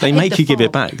 So they make you give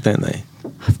it back, don't they?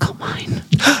 I've got mine.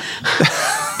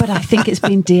 But I think it's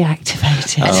been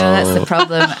deactivated. I know, that's the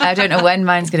problem. I don't know when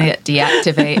mine's going to get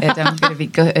deactivated. I'm going to be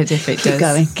gutted if it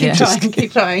does. Keep going.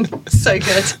 Keep trying. So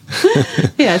good.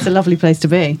 Yeah, it's a lovely place to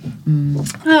be.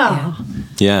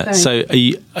 Yeah. Very. So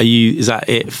are you? Is that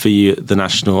it for you at the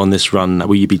National on this run?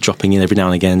 Will you be dropping in every now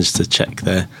and again just to check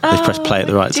they've pressed play at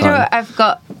the right Do you know time? what? I've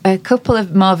got a couple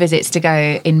of more visits to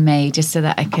go in May, just so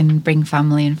that I can bring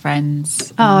family and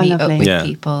friends and meet lovely. up with Yeah.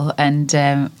 people. And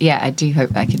I do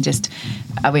hope I can just.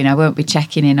 I mean, I won't be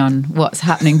checking in on what's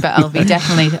happening, but I'll be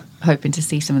definitely hoping to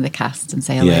see some of the cast and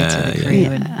say hello to the crew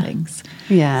and things.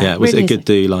 Yeah. Yeah. Was really it a is. good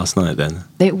do last night then?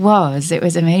 It was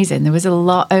amazing. There was a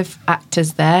lot of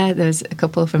actors there. There was a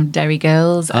couple from Derry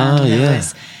Girls, and there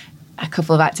was a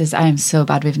couple of actors. I am so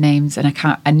bad with names, and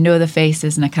I know the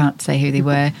faces, and I can't say who they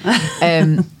were.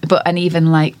 And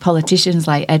even like politicians,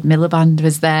 like Ed Miliband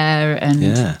was there, and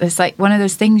it's like one of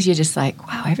those things you're just like,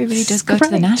 wow, everybody does go to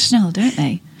the National, don't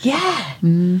they? Yeah.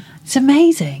 It's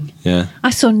amazing. Yeah.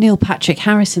 I saw Neil Patrick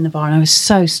Harris in the bar and I was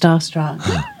so starstruck.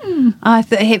 I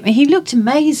thought he looked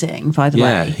amazing, by the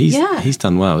way. He's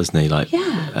done well, isn't he? Like,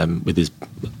 with his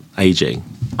aging.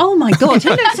 Oh my God, he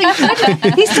looks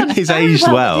incredible. He's very aged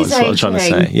well, with his that's what I'm trying to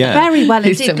say. aging. Yeah. Very well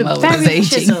He's indeed, done but well with very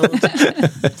his aging.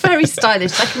 chiseled. Very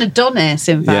stylish, like an Adonis,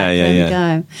 in fact. Yeah. There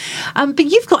you go. But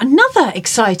you've got another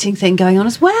exciting thing going on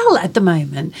as well at the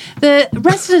moment. The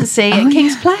residency at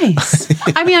King's Place.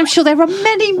 I mean, I'm sure there are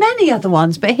many, many other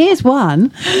ones, but here's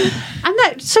one.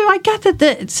 And so I gathered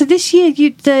that, so this year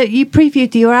you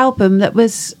previewed your album that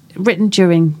was written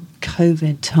during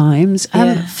COVID times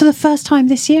for the first time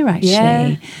this year,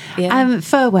 actually.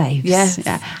 Fur Waves. Yes.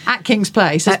 At King's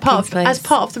Place as part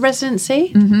of the residency.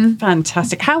 Mm-hmm.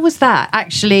 Fantastic. How was that,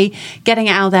 actually getting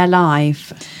it out there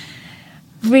live?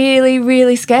 Really,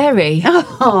 really scary.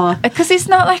 Oh. Because it's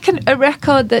not like a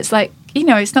record that's like,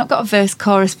 it's not got a verse,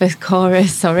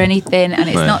 chorus or anything, and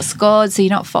it's not scored, so you're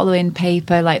not following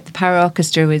paper. Like the Power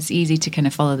Orchestra was easy to kind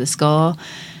of follow the score.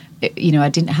 I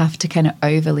didn't have to kind of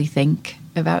overly think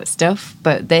about stuff,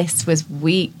 but this was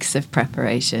weeks of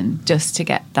preparation just to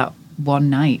get that one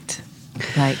night,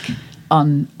 like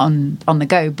on the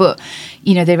go. But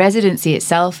the residency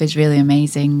itself is really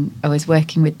amazing. I was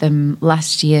working with them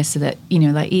last year, so that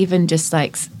like even just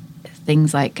like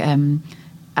things like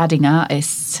adding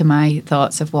artists to my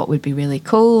thoughts of what would be really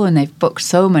cool, and they've booked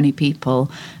so many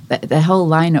people that the whole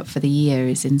lineup for the year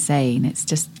is insane. It's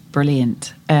just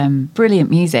brilliant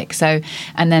music. So,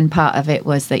 and then part of it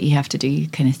was that you have to do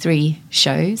kind of 3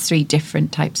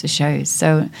 different types of shows.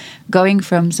 So going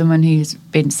from someone who's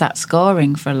been sat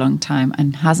scoring for a long time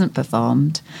and hasn't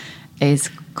performed is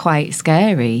quite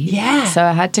scary. Yeah. So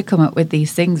I had to come up with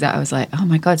these things that I was like, oh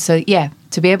my God. So yeah,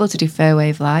 to be able to do Fur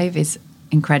Wave live is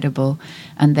incredible,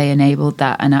 and they enabled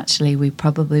that, and actually we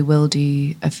probably will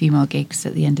do a few more gigs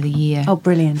at the end of the year. Oh,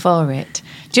 brilliant. For it,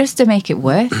 just to make it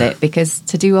worth it, because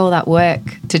to do all that work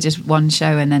to just one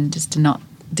show and then just to not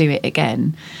do it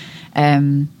again.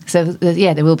 So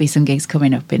there will be some gigs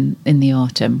coming up in the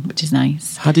autumn, which is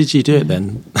nice. How did you do it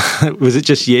then? Was it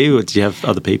just you, or did you have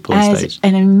other people on stage?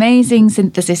 An amazing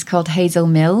synthesist called Hazel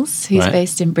Mills, who's Right.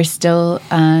 based in Bristol,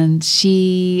 and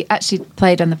she actually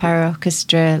played on the Power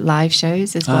Orchestra live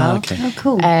shows as well. Okay. Oh,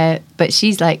 cool. But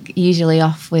she's like usually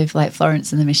off with like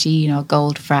Florence and the Machine or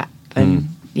Goldfrapp, and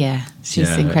she's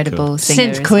Yeah, incredible cool.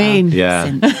 singer. Synth as queen. well. Yeah.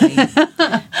 Synth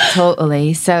queen.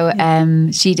 Totally. So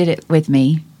she did it with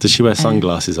me. Does she wear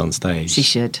sunglasses on stage? She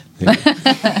should. She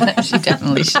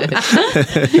definitely should.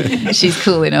 She's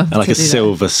cool enough. And like to a do that.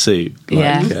 silver suit.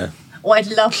 Yeah. Oh, I'd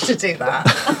love to do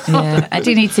that. Yeah, I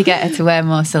do need to get her to wear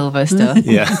more silver stuff.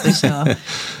 Yeah. For sure.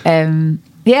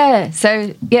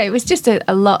 So it was just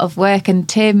a lot of work. And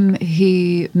Tim,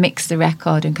 who mixed the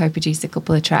record and co-produced a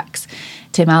couple of tracks,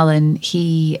 Tim Allen,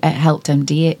 he helped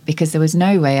MD it, because there was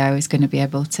no way I was going to be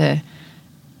able to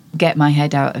get my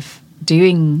head out of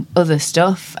doing other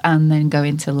stuff and then go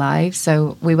into live.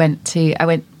 So we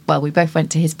both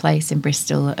went to his place in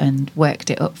Bristol and worked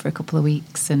it up for a couple of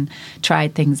weeks and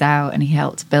tried things out, and he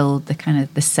helped build the kind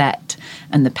of the set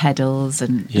and the pedals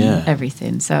and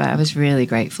everything. So I was really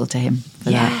grateful to him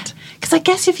for that. Because I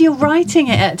guess if you're writing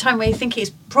it at a time where you think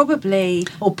it's probably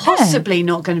or possibly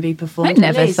not going to be performed, I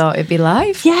never thought it'd be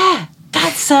live. Yeah,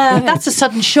 that's a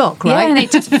sudden shock, right? Yeah, and it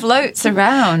just floats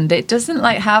around. It doesn't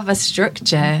like have a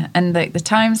structure, and like the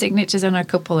time signatures on a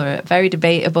couple are very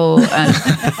debatable,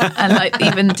 and like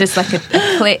even just like a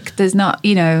click. There's not,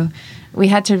 we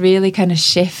had to really kind of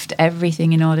shift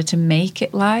everything in order to make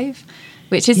it live,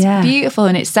 which is beautiful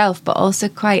in itself, but also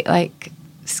quite like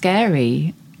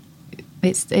scary.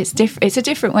 It's different. It's a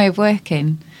different way of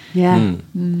working. Yeah.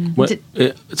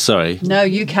 Sorry. No,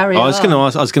 you carry on. I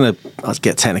was going to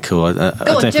get technical. I don't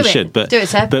know if I should, but do it,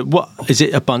 Seb. But what is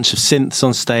it? A bunch of synths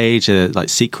on stage, like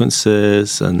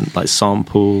sequencers and like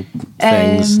sample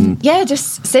things. Yeah,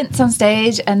 just synths on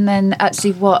stage, and then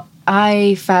actually what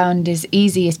I found is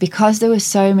easiest because there were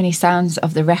so many sounds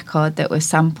of the record that were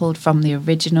sampled from the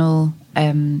original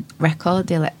record,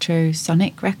 the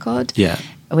Electrosonic record,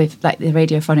 with like the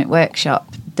Radiophonic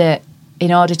Workshop. That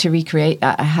in order to recreate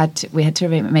that, we had to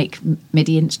make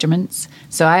MIDI instruments.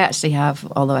 So I actually have,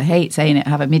 although I hate saying it, I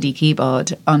have a MIDI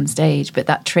keyboard on stage, but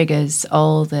that triggers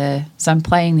all the. So I'm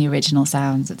playing the original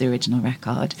sounds of the original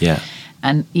record. Yeah.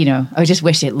 And, you know, I just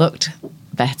wish it looked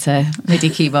better. MIDI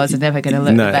keyboards are never going to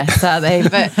look the best, are they?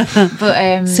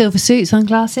 But silver suit,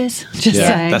 sunglasses. Just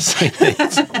saying. That's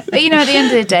it. But, you know, at the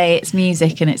end of the day, it's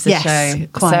music and it's a show.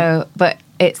 Quite. So, but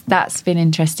that's been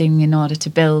interesting in order to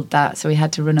build that. So we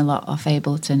had to run a lot off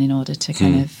Ableton in order to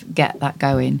kind of get that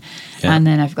going. Yeah. And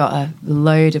then I've got a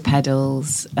load of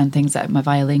pedals and things that my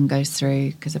violin goes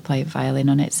through because I play violin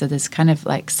on it. So there's kind of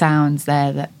like sounds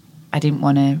there that I didn't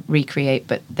want to recreate,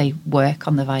 but they work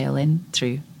on the violin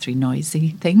through noisy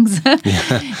things.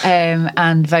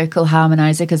 And vocal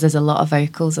harmonizer, because there's a lot of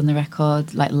vocals on the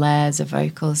record, like layers of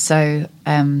vocals. So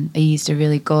I used a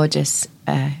really gorgeous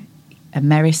a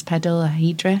Meris pedal, a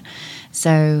Hydra.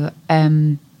 So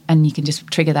and you can just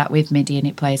trigger that with MIDI and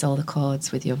it plays all the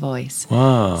chords with your voice.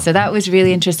 Wow. So that was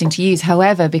really interesting to use.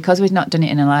 However, because we'd not done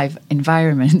it in a live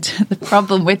environment, the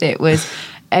problem with it was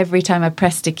every time I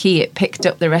pressed a key, it picked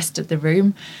up the rest of the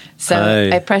room. So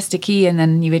I pressed a key and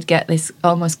then you would get this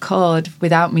almost chord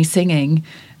without me singing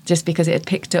just because it had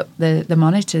picked up the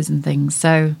monitors and things.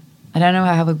 So I don't know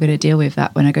how we're going to deal with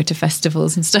that when I go to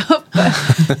festivals and stuff.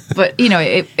 But you know,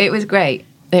 it was great.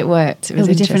 It worked. It was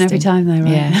It'll be different every time though,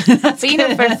 right? Yeah. But you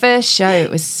know, for a first show, it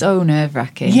was so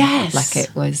nerve-wracking. Yes. Like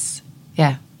it was,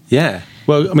 yeah. Yeah.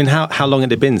 Well, I mean, how long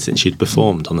had it been since you'd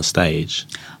performed on the stage?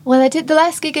 Well, the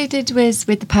last gig I did was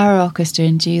with the Power Orchestra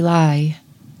in July.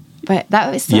 But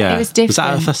that was it was different. Was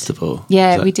that a festival?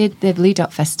 Yeah, we did the Blue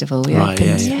Dot Festival. We opened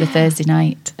the Thursday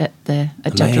night at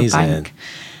Jodrell Bank.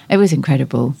 It was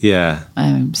incredible. Yeah.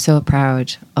 I'm so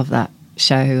proud of that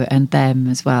show and them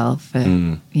as well for,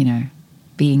 you know,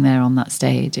 being there on that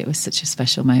stage. It was such a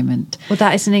special moment. Well,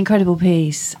 that is an incredible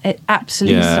piece.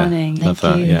 Absolutely stunning. Love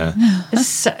that, yeah.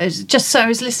 It's just so I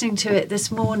was listening to it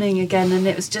this morning again, and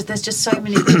it was just there's just so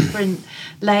many different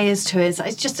layers to it.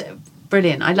 It's just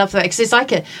brilliant. I love that because it's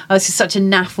like it's just such a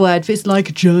naff word. It's like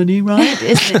a journey, right?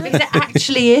 Isn't it? Because it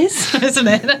actually is, isn't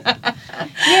it?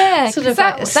 Yeah, sort of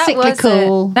that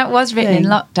cyclical. That was written in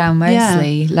lockdown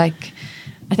mostly. Yeah. Like,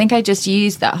 I think I just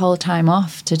used that whole time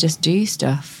off to just do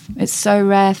stuff. It's so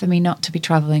rare for me not to be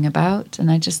travelling about. And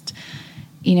I just,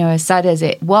 you know, as sad as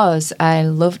it was, I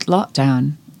loved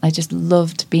lockdown. I just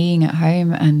loved being at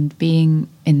home and being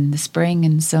in the spring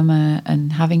and summer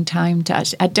and having time to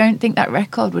actually... I don't think that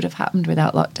record would have happened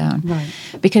without lockdown. Right.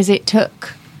 Because it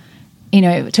took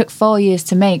 4 years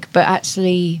to make, but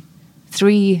actually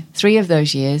three of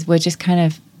those years were just kind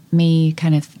of me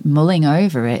kind of mulling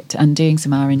over it and doing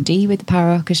some R&D with the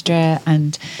Power Orchestra,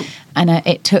 and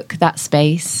it took that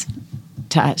space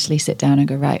to actually sit down and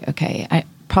go, right, okay, I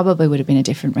probably would have been a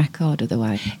different record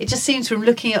otherwise. It just seems from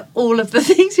looking at all of the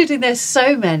things you're doing, there's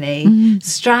so many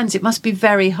strands. It must be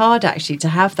very hard actually to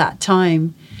have that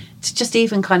time to just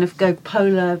even kind of go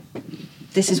polar.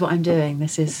 This is what I'm doing.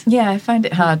 This is... Yeah, I find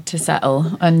it hard to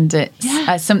settle, and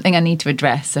it's something I need to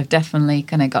address. I've definitely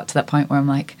kind of got to that point where I'm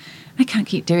like, I can't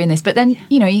keep doing this. But then,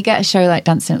 you know, you get a show like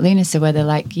Dancing at Lunasa where they're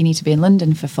like, you need to be in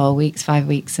London for 4 weeks, 5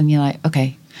 weeks. And you're like,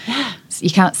 okay, so you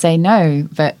can't say no,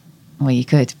 but, well, you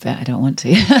could, but I don't want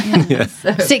to. So.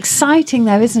 It's exciting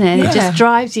though, isn't it? It just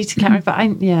drives you to carry. But I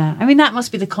mean, that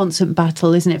must be the constant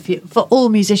battle, isn't it? For all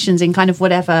musicians in kind of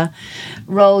whatever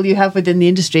role you have within the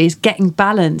industry, is getting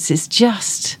balance.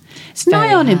 It's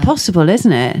nigh on impossible,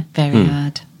 isn't it? Very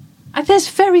hard. There's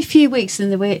very few weeks in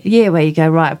the year where you go,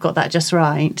 right, I've got that just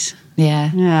right.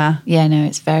 Yeah. No,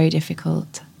 it's very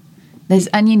difficult.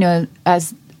 And you know,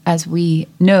 as we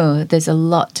know, there's a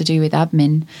lot to do with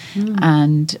admin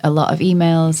and a lot of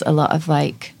emails, a lot of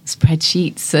like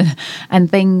spreadsheets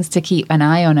and things to keep an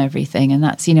eye on everything. And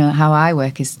that's, you know, how I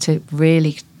work, is to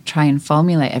really try and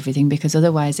formulate everything, because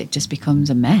otherwise it just becomes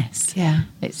a mess. Yeah.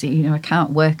 It's, you know, I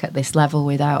can't work at this level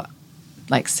without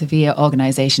like severe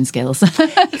organisation skills.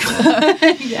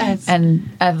 Yes. And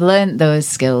I've learned those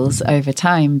skills over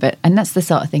time, and that's the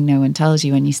sort of thing no one tells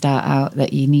you when you start out,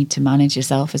 that you need to manage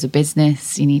yourself as a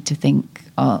business. You need to think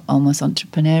almost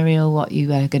entrepreneurial, what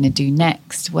you are going to do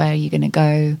next, where you're going to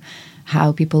go,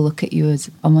 how people look at you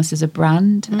as almost as a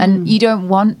brand. And you don't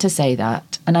want to say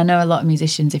that. And I know a lot of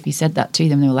musicians, if you said that to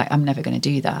them, they were like, I'm never going to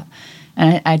do that.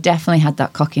 And I definitely had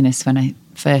that cockiness when I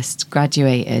first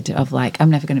graduated, of like, I'm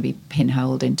never going to be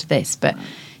pinholed into this. But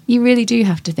you really do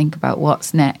have to think about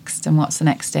what's next and what's the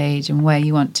next stage and where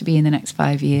you want to be in the next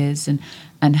 5 years. And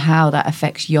and how that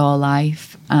affects your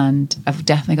life. And I've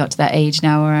definitely got to that age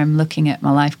now where I'm looking at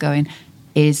my life going,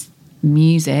 is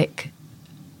music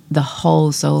the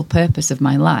whole sole purpose of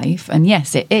my life? And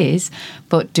yes, it is,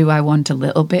 but do I want a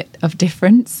little bit of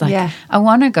difference? Like, I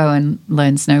want to go and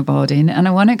learn snowboarding, and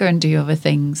I want to go and do other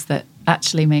things that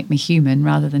actually make me human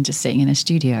rather than just sitting in a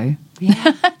studio.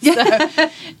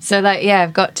 So like,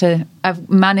 I've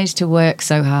managed to work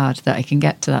so hard that I can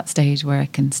get to that stage where I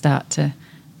can start to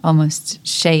almost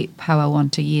shape how I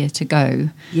want a year to go,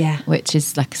 which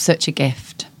is like such a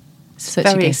gift. Such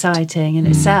very a gift. exciting in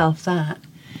itself, that.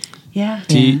 Yeah.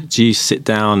 Do you sit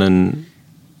down and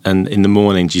in the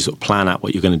morning, do you sort of plan out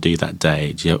what you're going to do that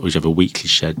day? Do you have a weekly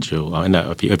schedule? I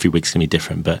know every week's going to be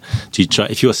different, but do you try,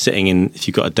 if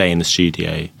you've got a day in the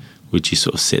studio, would you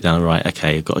sort of sit down and write,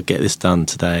 okay, I've got to get this done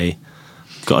today,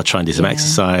 got to try and do some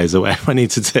exercise or whatever I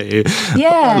need to do?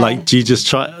 Yeah. Like, do you just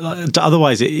try,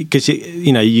 otherwise, because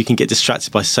you can get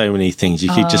distracted by so many things.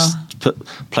 You could just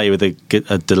play with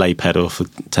a delay pedal for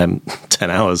 10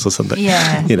 hours or something.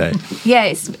 Yeah.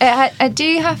 Yeah, I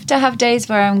do have to have days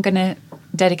where I'm going to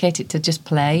dedicate it to just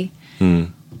play,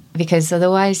 because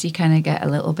otherwise you kind of get a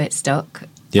little bit stuck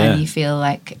and you feel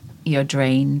like you're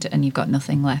drained and you've got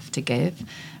nothing left to give.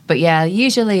 But yeah,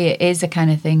 usually it is a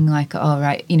kind of thing like, all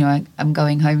right, I'm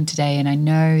going home today and I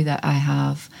know that I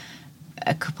have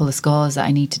a couple of scores that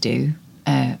I need to do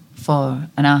for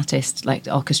an artist, like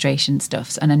the orchestration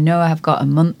stuffs, and I know I've got a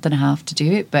month and a half to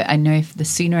do it, but I know if the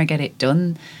sooner I get it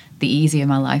done, the easier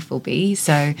my life will be.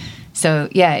 So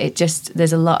yeah,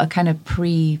 there's a lot of kind of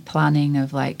pre-planning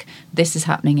of like, this is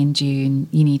happening in June,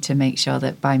 you need to make sure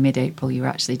that by mid-April you're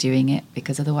actually doing it,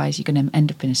 because otherwise you're going to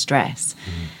end up in a stress.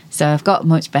 So I've got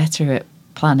much better at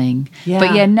planning. But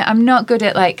I'm not good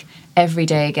at like every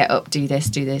day get up, do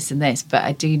this and this, but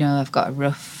I do know I've got a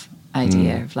rough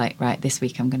idea of like, right, this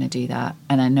week I'm going to do that,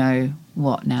 and I know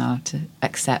what now to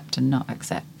accept and not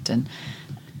accept, and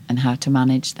how to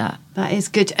manage that. That is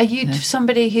good. Are you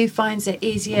somebody who finds it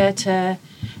easier to...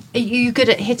 Are you good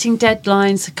at hitting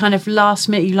deadlines, kind of last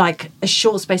minute? You like a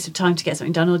short space of time to get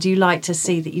something done, or do you like to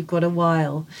see that you've got a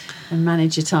while and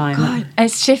manage your time? God,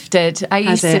 it's shifted. I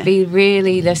used to be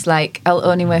really just like, I'll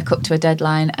only work up to a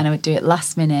deadline and I would do it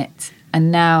last minute.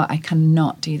 And now I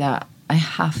cannot do that. I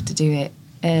have to do it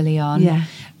early on. Yeah.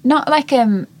 Not like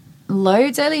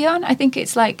loads early on. I think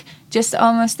it's like just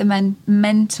almost the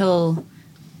mental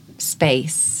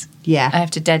space I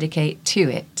have to dedicate to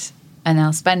it, and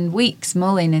I'll spend weeks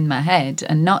mulling in my head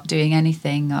and not doing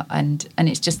anything, and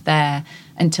it's just there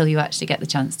until you actually get the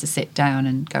chance to sit down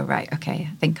and go, right, okay,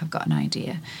 I think I've got an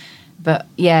idea. But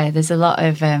yeah, there's a lot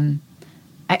of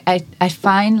I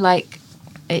find like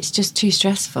it's just too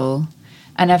stressful,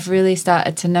 and I've really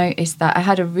started to notice that I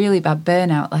had a really bad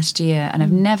burnout last year, and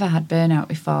I've never had burnout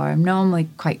before. I'm normally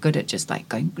quite good at just like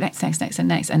going next,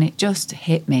 and it just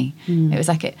hit me. It was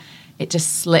like it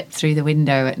just slipped through the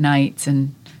window at night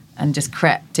and just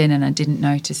crept in, and I didn't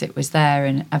notice it was there.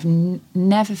 And I've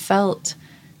never felt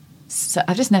that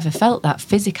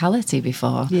physicality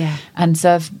before. Yeah. And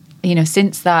so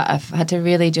since that, I've had to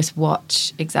really just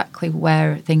watch exactly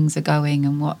where things are going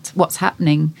and what's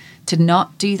happening, to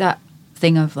not do that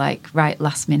thing of like, right,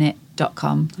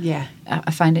 lastminute.com. Yeah.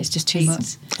 I find it's just too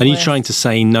much. And you're trying to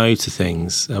say no to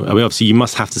things. I mean, obviously you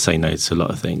must have to say no to a lot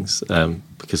of things,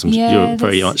 because you're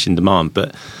very much in demand,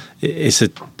 but it's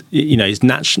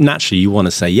naturally you want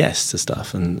to say yes to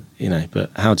stuff, and but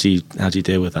how do you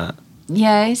deal with that?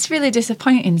 Yeah, it's really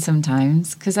disappointing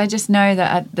sometimes, because I just know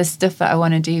that there's stuff that I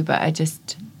want to do, but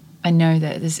I know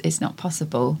that it's not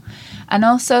possible. And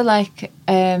also like,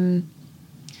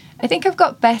 I think I've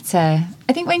got better.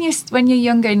 I think when you're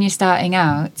younger and you're starting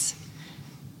out,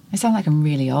 I sound like I'm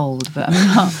really old, but I'm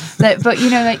not. But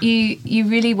like you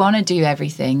really want to do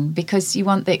everything because you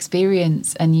want the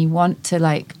experience, and you want to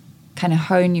like kind of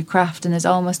hone your craft, and there's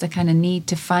almost a kind of need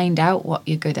to find out what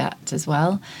you're good at as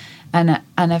well. And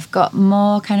I've got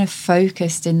more kind of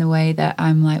focused in the way that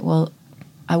I'm like, well,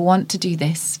 I want to do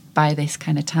this by this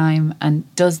kind of time,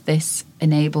 and does this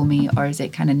enable me, or is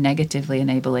it kind of negatively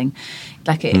enabling?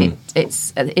 Like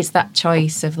it's that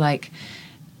choice of like,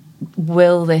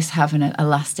 will this have a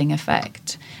lasting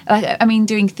effect? I mean,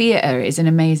 doing theatre is an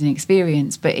amazing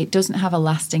experience, but it doesn't have a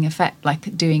lasting effect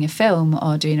like doing a film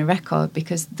or doing a record,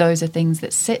 because those are things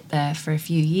that sit there for a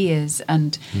few years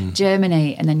and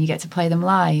germinate, and then you get to play them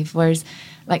live. Whereas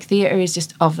like theatre is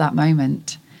just of that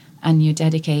moment, and you're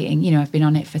dedicating, I've been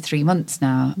on it for 3 months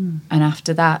now, and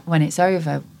after that, when it's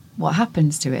over, what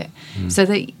happens to it? So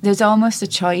that there's almost a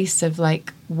choice of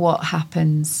like, what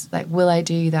happens? Like, will I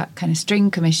do that kind of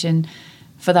string commission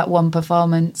for that one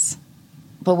performance,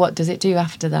 but what does it do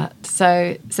after that?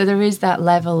 So there is that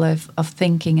level of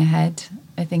thinking ahead,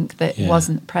 I think, that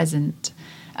wasn't present.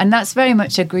 And that's very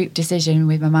much a group decision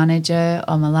with my manager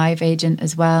or my live agent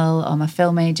as well, or my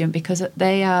film agent, because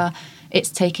it's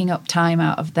taking up time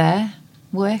out of their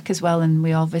work as well, and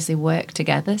we obviously work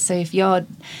together. So if you're,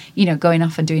 going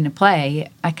off and doing a play,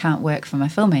 I can't work for my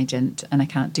film agent and I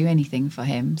can't do anything for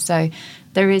him. So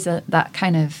there is that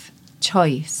kind of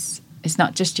choice. It's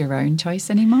not just your own choice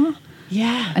anymore.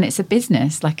 Yeah. And it's a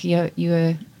business. Like you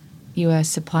are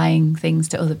supplying things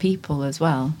to other people as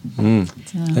well. So,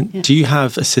 and do you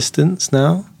have assistants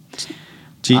now?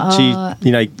 Do you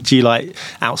like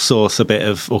outsource a bit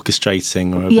of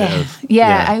orchestrating or a bit of?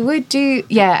 Yeah, I would do.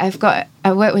 Yeah,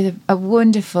 I work with a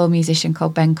wonderful musician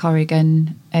called Ben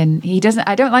Corrigan, and he doesn't.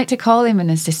 I don't like to call him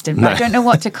an assistant, but I don't know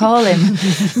what to call him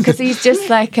because he's just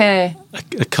like a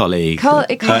colleague, like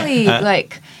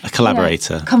a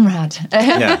collaborator, comrade.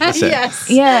 Yeah, that's it. Yes.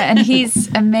 Yeah, and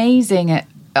he's amazing at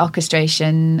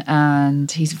orchestration,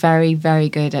 and he's very, very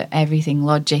good at everything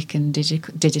Logic and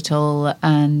digital.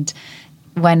 And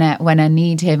when I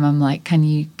need him, I'm like, can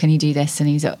you do this? And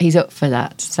he's up for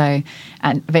that. So,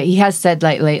 but he has said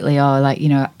like lately,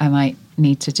 I might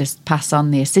need to just pass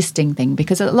on the assisting thing,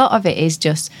 because a lot of it is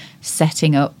just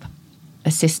setting up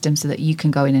a system so that you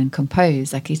can go in and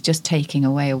compose. Like, he's just taking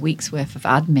away a week's worth of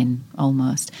admin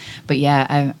almost. But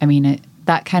yeah, I mean,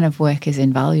 that kind of work is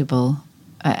invaluable.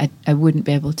 I wouldn't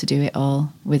be able to do it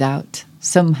all without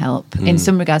some help in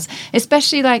some regards,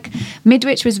 especially like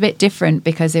Midwich was a bit different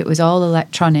because it was all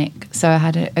electronic. So I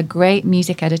had a great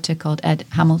music editor called Ed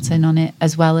Hamilton on it,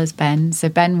 as well as Ben. So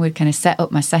Ben would kind of set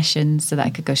up my sessions so that I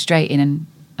could go straight in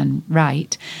and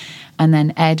write. And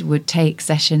then Ed would take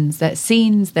scenes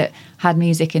that had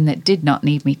music in that did not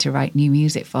need me to write new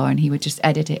music for, and he would just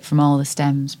edit it from all the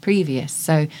stems previous.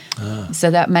 So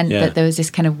that meant that there was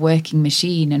this kind of working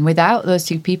machine. And without those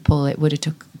two people, it would have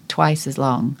took twice as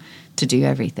long to do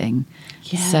everything.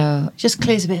 Yeah. So it just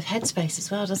clears a bit of headspace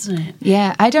as well, doesn't it?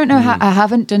 Yeah. I don't know how, I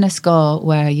haven't done a score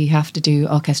where you have to do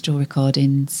orchestral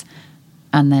recordings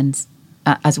and then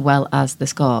as well as the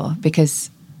score, because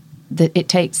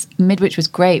Midwich was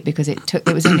great because it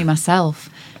was only myself.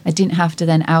 I didn't have to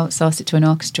then outsource it to an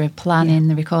orchestra, plan in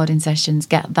the recording sessions,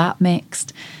 get that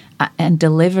mixed and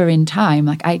deliver in time.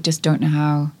 Like, I just don't know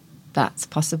how that's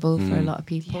possible for a lot of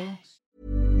people.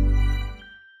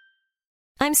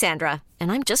 I'm Sandra,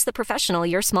 and I'm just the professional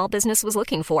your small business was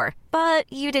looking for. But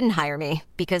you didn't hire me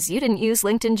because you didn't use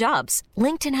LinkedIn Jobs.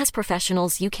 LinkedIn has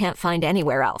professionals you can't find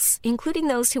anywhere else, including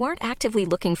those who aren't actively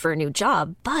looking for a new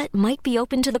job, but might be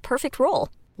open to the perfect role,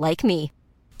 like me.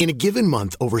 In a given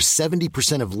month, over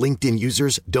 70% of LinkedIn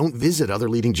users don't visit other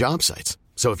leading job sites.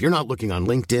 So if you're not looking on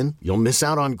LinkedIn, you'll miss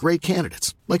out on great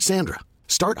candidates like Sandra.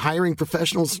 Start hiring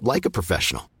professionals like a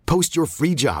professional. Post your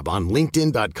free job on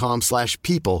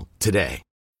linkedin.com/people today.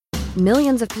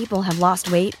 Millions of people have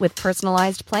lost weight with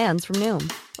personalized plans from Noom.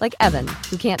 Like Evan,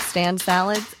 who can't stand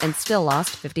salads and still lost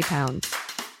 50 pounds.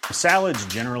 Salads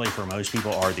generally for most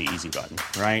people are the easy button,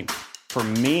 right? For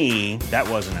me, that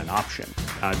wasn't an option.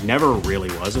 I never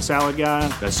really was a salad guy.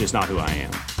 That's just not who I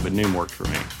am. But Noom worked for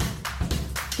me.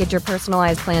 Get your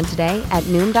personalized plan today at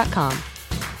Noom.com.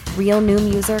 Real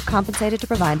Noom user compensated to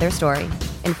provide their story.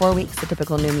 In 4 weeks, the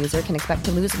typical Noom user can expect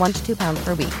to lose 1 to 2 pounds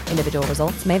per week. Individual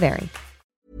results may vary.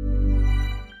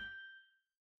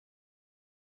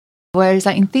 Whereas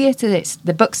like in theatre, it's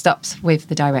the buck stops with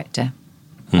the director.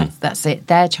 That's it,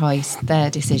 their choice, their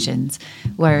decisions.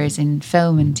 Whereas in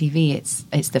film and TV, it's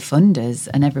the funders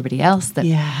and everybody else that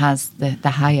has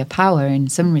the higher power in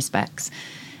some respects.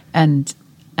 And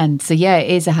so, it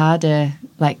is a harder,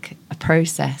 like, a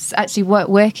process. Actually,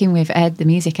 working with Ed, the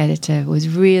music editor, was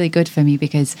really good for me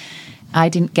because I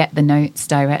didn't get the notes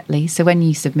directly. So when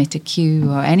you submit a cue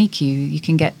or any cue, you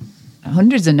can get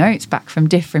hundreds of notes back from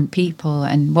different people,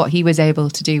 and what he was able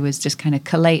to do was just kind of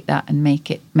collate that and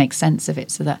make sense of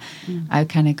it, so that I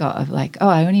kind of got like,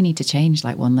 I only need to change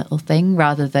like one little thing,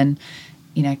 rather than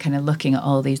kind of looking at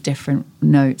all these different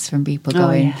notes from people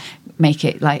going, make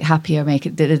it like happier, make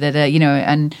it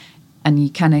and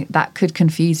you kind of, that could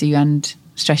confuse you and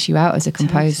stress you out as a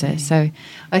composer. Totally. So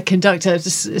a conductor,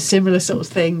 just a similar sort of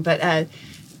thing, but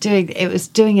doing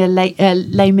a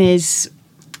Les Mis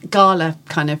gala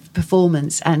kind of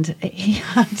performance, and he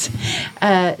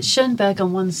had Schoenberg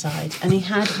on one side, and he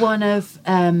had one of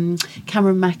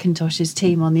Cameron McIntosh's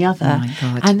team on the other. Oh my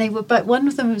God. And they were, but one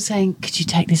of them was saying, "Could you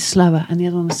take this slower?" And the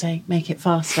other one was saying, "Make it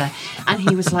faster." And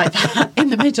he was like that in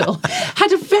the middle.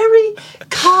 Had a very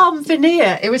calm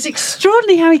veneer. It was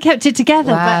extraordinary how he kept it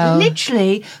together, Wow. but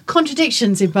literally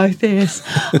contradictions in both ears.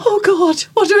 Oh God,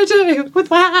 what do I do with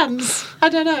my hands? I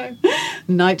don't know.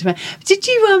 Nightmare. Did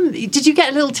you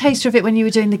get a little taster of it when you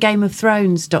were doing the Game of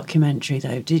Thrones documentary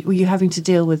though? Were you having to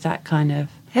deal with that kind of?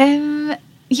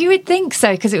 You would think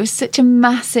so, because it was such a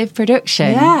massive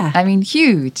production. Yeah. I mean,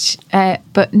 huge.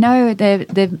 But no,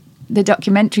 the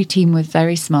documentary team was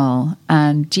very small,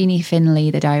 and Jeannie Finley,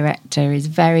 the director, is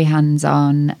very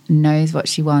hands-on, knows what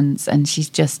she wants, and she's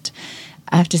just,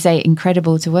 I have to say,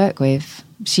 incredible to work with.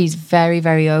 She's very,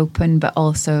 very open, but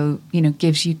also,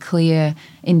 gives you clear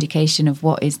indication of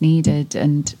what is needed.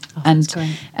 And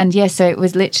yeah, so it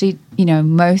was literally,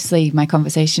 mostly my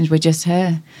conversations were just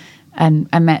her. And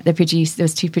I met the producer. There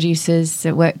was 2 producers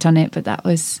that worked on it, but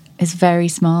it's very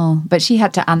small. But she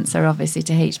had to answer, obviously,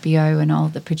 to HBO and all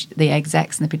the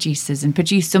execs and the producers, and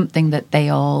produce something that they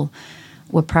all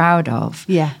were proud of.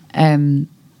 Yeah.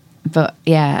 But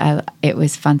yeah, it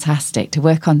was fantastic to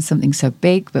work on something so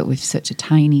big, but with such a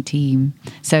tiny team.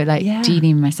 So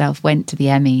Jeannie and myself went to the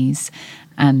Emmys,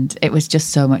 and it was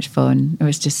just so much fun. It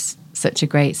was just such a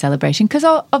great celebration, because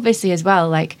obviously as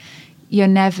well, you're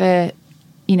never,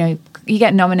 you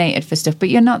get nominated for stuff, but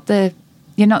you're not the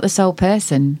sole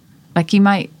person. You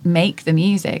might make the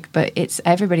music, but it's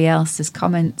everybody else's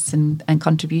comments and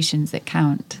contributions that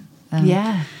count.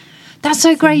 Yeah. That's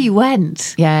so great you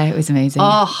went. Yeah, it was amazing.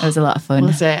 Oh, it was a lot of fun.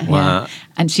 Was it? Wow. Yeah.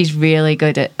 And she's really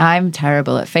good I'm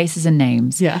terrible at faces and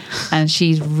names. Yeah. And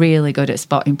she's really good at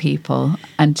spotting people.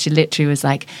 And she literally was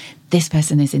like, this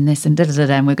person is in this and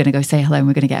da-da-da-da, and we're going to go say hello and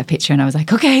we're going to get a picture. And I was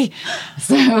like, okay.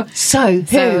 So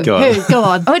who? Go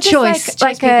on. Oh, just choice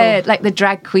like the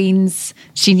drag queens.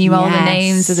 She knew all the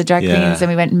names of the drag queens, and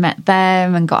we went and met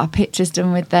them and got our pictures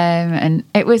done with them.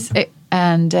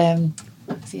 And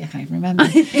see, I can't even remember.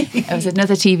 It was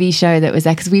another TV show that was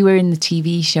there, because we were in the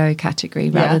TV show category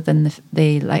rather than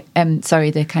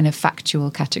the kind of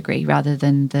factual category, rather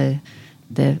than the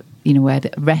where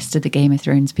the rest of the Game of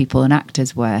Thrones people and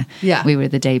actors were. Yeah. We were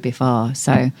the day before.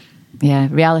 So yeah,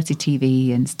 reality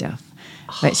TV and stuff.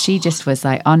 But she just was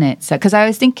on it. So, because I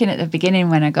was thinking at the beginning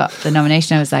when I got the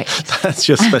nomination, I was like, that's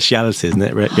your speciality, isn't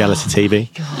it? Reality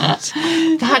TV.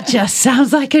 God, that just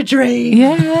sounds like a dream.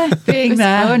 Yeah, being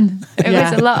there. Fun. It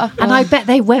was a lot of fun. And I bet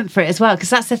they went for it as well, because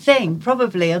that's the thing.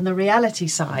 Probably on the reality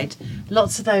side,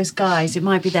 lots of those guys, it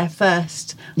might be their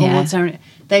first awards ceremony.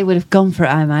 They would have gone for it,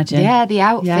 I imagine. Yeah, the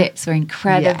outfits were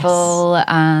incredible,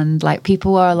 and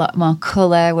people wore a lot more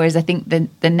colour, whereas I think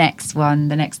the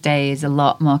next day is a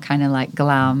lot more kind of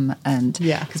glam, and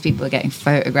because people are getting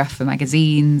photographed for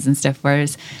magazines and stuff,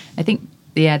 whereas I think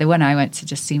the one I went to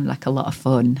just seemed like a lot of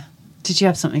fun. Did you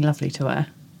have something lovely to wear?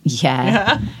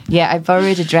 Yeah. I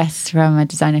borrowed a dress from a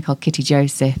designer called Kitty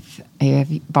Joseph, who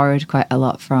I've borrowed quite a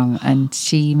lot from, and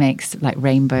she makes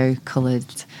rainbow coloured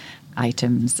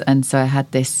items, and so I had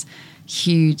this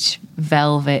huge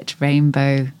velvet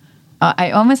rainbow,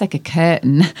 almost like a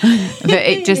curtain, but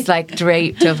it just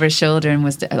draped over her shoulder and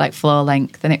was floor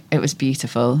length, and it was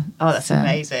beautiful. Oh, that's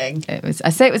amazing. I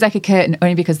say it was like a curtain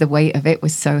only because the weight of it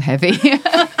was so heavy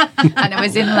and it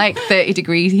was in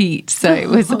 30-degree heat, so it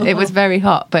was very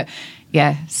hot, but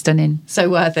yeah, stunning. So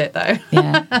worth it, though.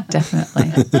 Yeah,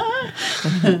 definitely.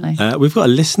 We've got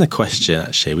a listener question,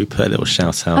 actually. We put a little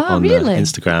shout out on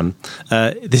Instagram.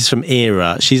 This is from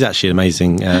Era. She's actually an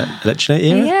amazing electronic,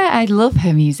 Era. Yeah, I love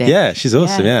her music. Yeah, she's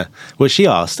awesome, yeah. Well, she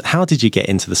asked, how did you get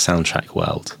into the soundtrack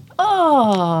world?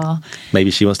 Oh.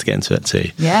 Maybe she wants to get into it too.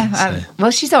 Yeah.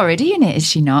 Well, she's already in it, is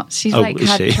she not? She's had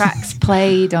tracks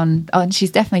played on, and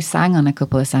she's definitely sang on a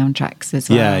couple of soundtracks as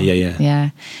well.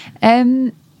 Yeah.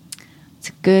 It's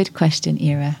a good question,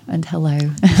 Era, and hello.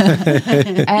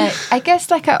 I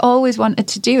guess I always wanted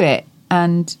to do it,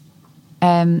 and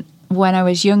when I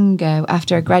was younger,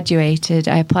 after I graduated,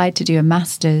 I applied to do a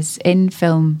master's in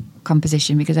film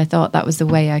composition because I thought that was the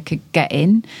way I could get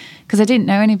in, because I didn't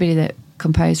know anybody that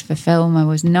composed for film. I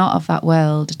was not of that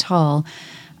world at all,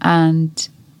 and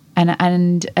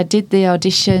I did the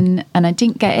audition and I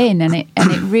didn't get in, and it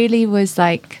really was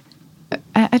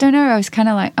I don't know, I was kind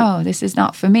of oh, this is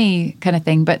not for me kind of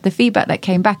thing. But the feedback that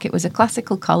came back, it was a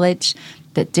classical college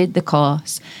that did the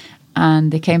course, and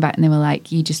they came back and they were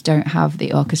like, you just don't have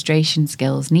the orchestration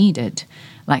skills needed,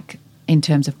 in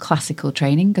terms of classical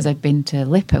training, because I've been to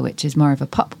LIPA, which is more of a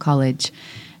pop college.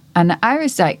 And I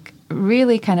was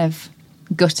really kind of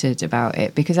gutted about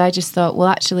it, because I just thought, well,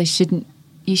 actually,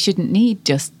 you shouldn't need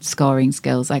just scoring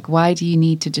skills. Like, why do you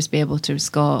need to just be able to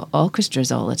score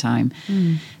orchestras all the time?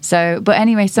 So, but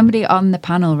anyway, somebody on the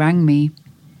panel rang me,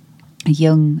 a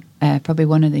young, probably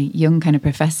one of the young kind of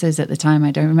professors at the time.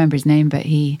 I don't remember his name, but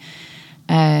he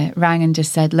rang and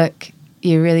just said, look,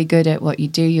 you're really good at what you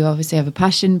do. You obviously have a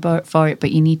passion for it,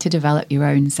 but you need to develop your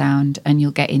own sound, and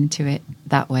you'll get into it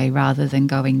that way rather than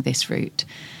going this route.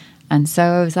 And so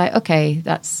I was like, okay,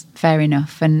 that's fair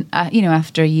enough. And,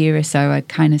 after a year or so, I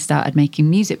kind of started making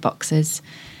music boxes.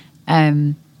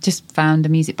 Just found a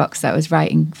music box that was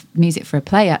writing music for a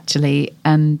play, actually.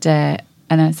 And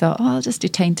I thought, I'll just do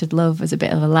Tainted Love as a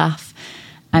bit of a laugh.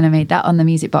 And I made that on the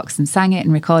music box and sang it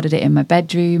and recorded it in my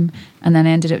bedroom. And then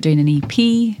I ended up doing an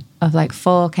EP of like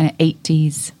 4 kind of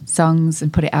 80s songs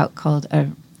and put it out called a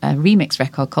remix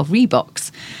record called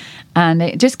Rebox. And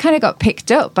it just kind of got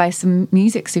picked up by some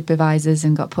music supervisors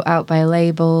and got put out by a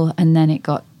label. And then it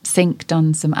got synced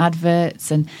on some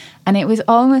adverts. And it was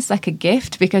almost like a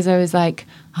gift, because I was like,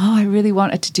 I really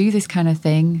wanted to do this kind of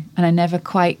thing. And I never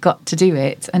quite got to do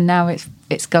it. And now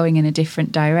it's going in a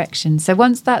different direction. So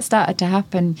once that started to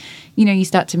happen, you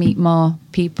start to meet more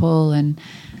people, and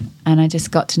I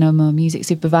just got to know more music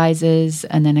supervisors,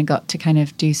 and then I got to kind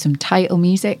of do some title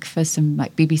music for some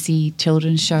like BBC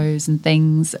children's shows and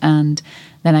things. And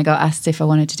then I got asked if I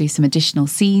wanted to do some additional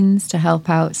scenes to help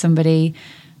out somebody.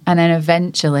 And then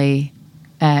eventually,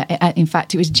 in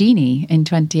fact, it was Jeannie in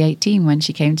 2018 when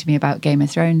she came to me about Game of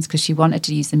Thrones, because she wanted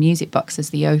to use the music box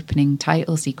as the opening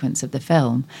title sequence of the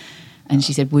film. And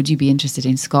she said, would you be interested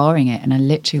in scoring it? And I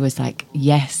literally was like,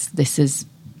 yes, this is,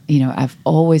 I've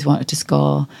always wanted to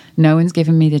score. No one's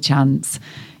given me the chance.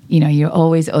 You're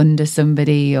always under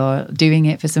somebody or doing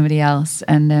it for somebody else.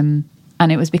 And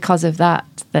it was because of that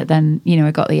then,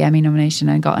 I got the Emmy nomination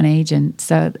and got an agent.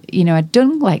 So, I'd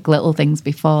done like little things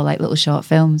before, like little short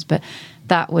films, but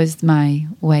that was my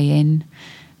way in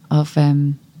of,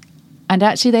 and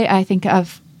actually I think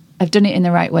I've done it in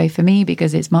the right way for me,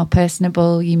 because it's more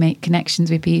personable. You make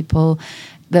connections with people.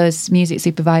 Those music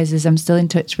supervisors I'm still in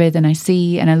touch with, and I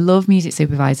see, and I love music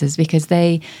supervisors because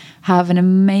they have an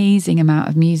amazing amount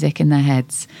of music in their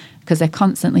heads, because they're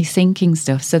constantly syncing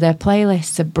stuff. So their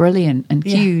playlists are brilliant and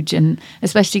huge, and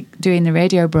especially doing the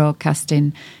radio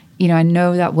broadcasting, I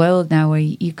know that world now where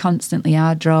you constantly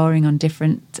are drawing on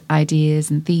different ideas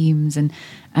and themes, and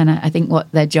I think what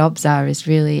their jobs are is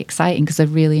really exciting, because they're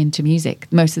really into music.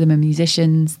 Most of them are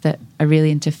musicians that are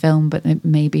really into film, but they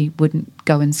maybe wouldn't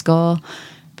go and score.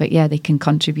 But yeah, they can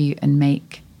contribute and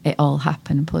make it all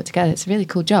happen and pull it together. It's a really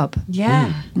cool job.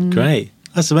 Yeah. Great.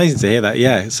 That's amazing to hear that.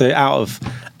 Yeah. So out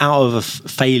of a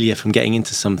failure from getting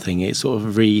into something, it sort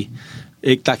of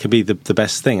that could be the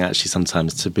best thing, actually,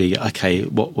 sometimes, to be, okay,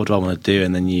 what do I want to do?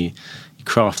 And then you're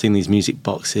crafting these music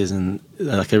boxes, and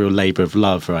like a real labour of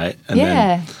love, right? And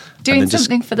then doing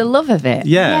something for the love of it.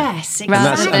 Yeah. Yes,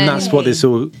 exactly. And that's what this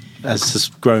all has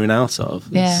just grown out of.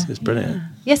 It's brilliant.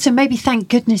 Yeah, so maybe thank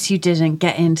goodness you didn't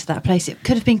get into that place. It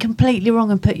could have been completely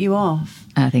wrong and put you off.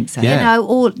 I think so. Yeah.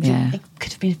 It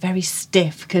could have been very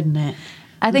stiff, couldn't it?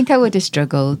 I think I would have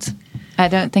struggled. I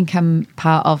don't think I'm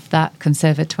part of that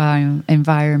conservatoire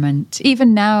environment.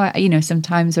 Even now,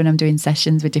 sometimes when I'm doing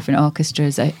sessions with different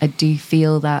orchestras, I do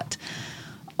feel that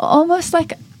almost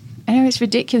like, I know it's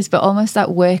ridiculous, but almost that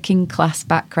working class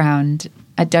background,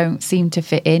 I don't seem to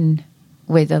fit in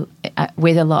with a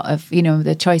lot of,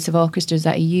 the choice of orchestras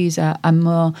that you use are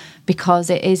more, because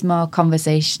it is more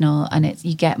conversational and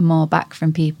you get more back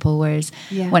from people. Whereas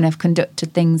when I've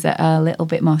conducted things that are a little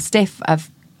bit more stiff,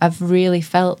 I've really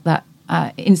felt that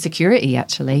insecurity,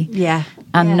 actually. Yeah.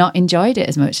 And not enjoyed it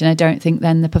as much. And I don't think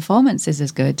then the performance is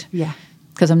as good. Yeah.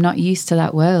 Because I'm not used to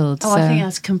that world. I think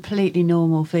that's completely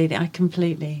normal feeling. I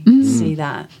completely see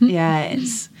that. Yeah,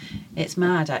 it's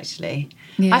mad, actually.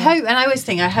 Yeah. I always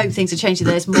think, I hope things are changing.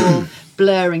 There's more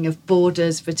blurring of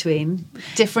borders between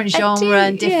different genre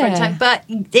and different time. But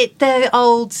the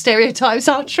old stereotypes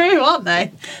are true, aren't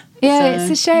they? Yeah, so,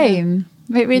 it's a shame.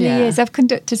 Yeah. It really is. I've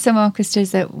conducted some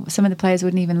orchestras that some of the players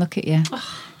wouldn't even look at you.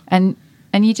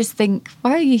 And you just think,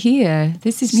 why are you here?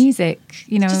 This is music,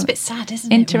 It's just a bit sad,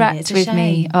 isn't it? Interact really? with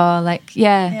me, or like,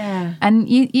 yeah. And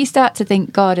you start to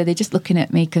think, God, are they just looking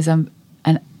at me because and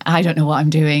I don't know what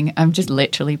I'm doing. I'm just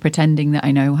literally pretending that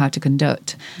I know how to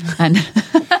conduct, and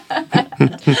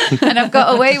and I've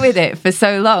got away with it for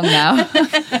so long now.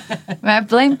 I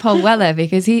blame Paul Weller,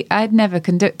 because I'd never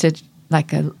conducted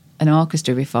like an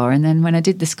orchestra before, and then when I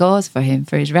did the scores for him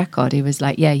for his record, he was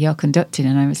like, "Yeah, you're conducting,"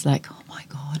 and I was like, "Oh my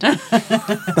God."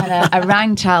 And I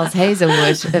rang Charles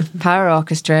Hazelwood of Power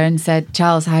Orchestra and said,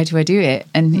 "Charles, how do I do it?"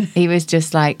 And he was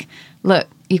just like, "Look,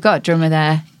 you've got a drummer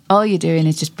there. All you're doing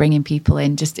is just bringing people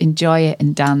in, just enjoy it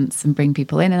and dance and bring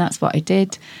people in. And that's what I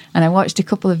did. And I watched a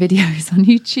couple of videos on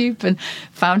YouTube and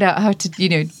found out how to,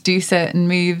 do certain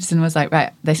moves and was like,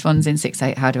 right, this one's in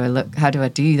 6/8. How do I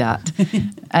do that?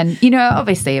 And,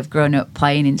 obviously I've grown up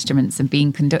playing instruments and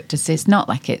being conductor. So it's not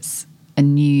like it's a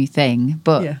new thing,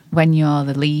 but when you're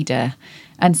the leader.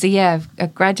 And so,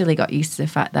 I've gradually got used to the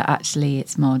fact that actually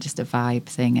it's more just a vibe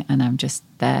thing and I'm just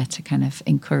there to kind of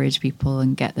encourage people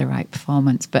and get the right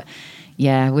performance. But,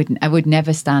 I would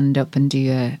never stand up and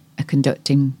do a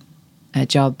conducting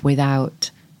job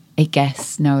without a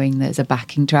guest knowing there's a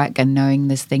backing track and knowing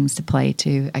there's things to play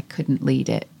to. I couldn't lead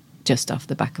it just off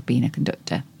the back of being a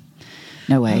conductor.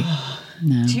 No way.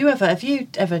 No. Have you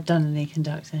ever done any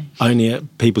conducting? Only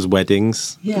at people's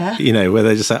weddings. Yeah. Where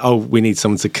they just say, oh, we need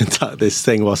someone to conduct this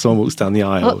thing while someone walks down the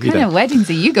aisle. What kind of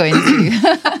weddings are you going to?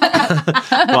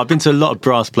 Well, I've been to a lot of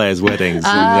brass players' weddings.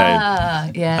 Yeah.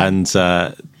 And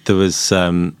there was,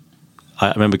 I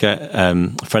remember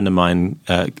a friend of mine,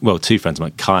 two friends of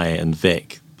mine, Kai and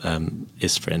Vic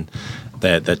Isfrin.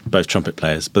 They're both trumpet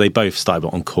players, but they both started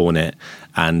on cornet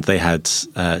and they had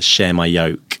Share My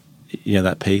Yoke. You know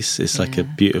that piece? It's like a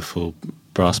beautiful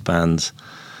brass band,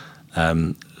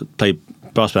 play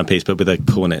brass band piece, but with a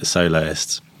cornet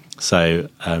soloist. So,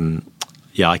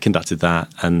 I conducted that,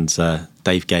 and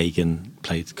Dave Gagan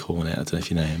played cornet. I don't know if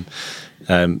you know him.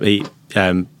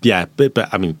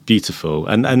 But I mean, beautiful.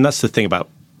 And that's the thing about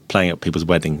playing at people's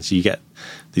weddings. You get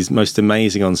these most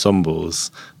amazing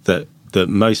ensembles that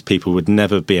most people would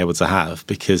never be able to have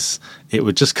because it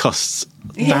would just cost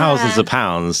thousands of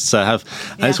pounds to have.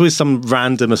 And it's always some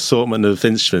random assortment of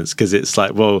instruments because it's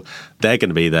like, well, they're going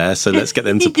to be there, so let's get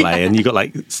them to play. And you've got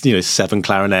 7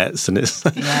 clarinets and it's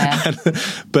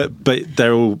but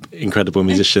they're all incredible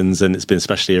musicians and it's been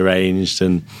specially arranged.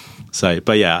 And so,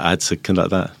 I had to conduct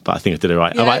that, but I think I did it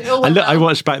right. I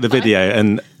watched back the video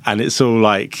and it's all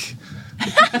like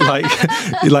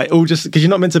all just because you're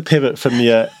not meant to pivot from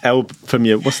your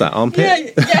what's that,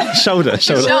 armpit? shoulder.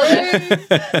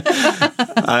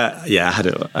 I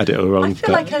had it all wrong. I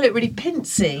feel like I look really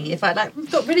pincy if I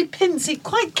got really pincy,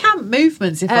 quite camp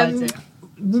movements if I do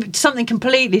something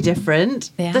completely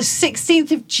different. The 16th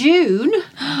of June.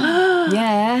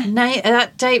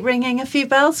 That date ringing a few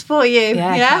bells for you.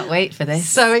 I can't wait for this.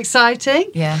 So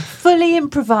exciting. Fully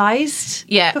improvised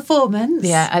performance.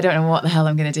 I don't know what the hell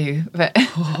I'm going to do, but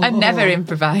I never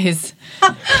improvise.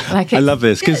 I love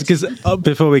this because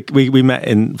before we met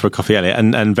in for a coffee earlier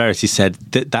and Verity said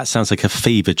that sounds like a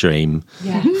fever dream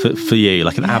for you,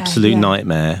 like an absolute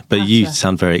nightmare, but you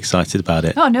sound very excited about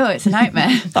it. Oh no, it's a nightmare.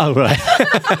 Oh right.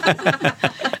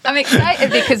 I'm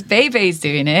excited because Beibei's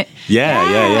doing it.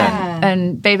 Yeah.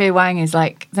 And Beibei Wang is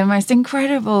like the most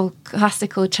incredible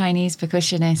classical Chinese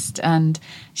percussionist, and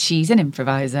she's an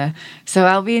improviser. So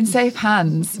I'll be in safe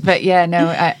hands. But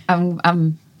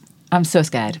I'm so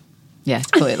scared. Yes,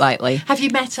 put it lightly. Have you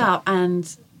met up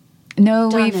and? No,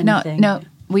 we've not. No,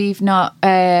 we've not.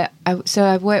 So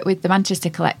I've worked with the Manchester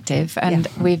Collective, and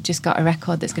we've just got a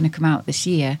record that's going to come out this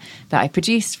year that I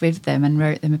produced with them and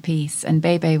wrote them a piece. And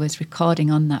Beibei was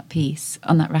recording on that piece,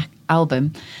 on that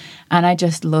album. And I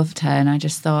just loved her, and I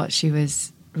just thought she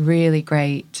was really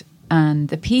great. And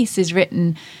the piece is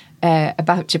written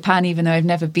about Japan, even though I've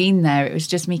never been there. It was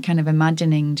just me kind of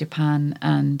imagining Japan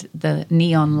and the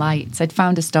neon lights. I'd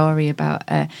found a story about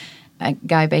a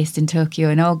guy based in Tokyo,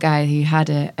 an old guy who had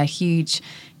a huge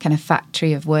kind of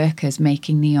factory of workers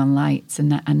making neon lights,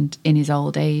 and in his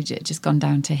old age it had just gone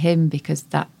down to him because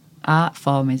that art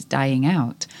form is dying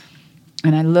out.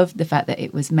 And I loved the fact that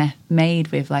it was made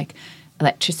with like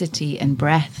electricity and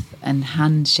breath and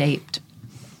hand-shaped.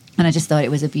 And I just thought it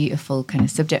was a beautiful kind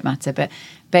of subject matter. But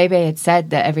Beibei had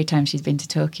said that every time she's been to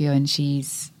Tokyo and she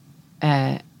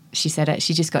said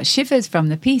she just got shivers from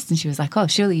the piece, and she was like, oh,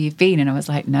 surely you've been. And I was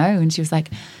like, no. And she was like,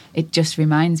 it just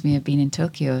reminds me of being in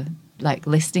Tokyo, like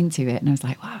listening to it. And I was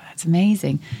like, wow, that's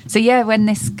amazing. So when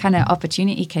this kind of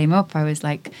opportunity came up, I was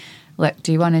like, look,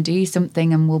 do you want to do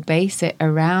something? And we'll base it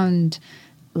around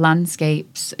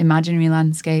landscapes, imaginary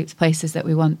landscapes, places that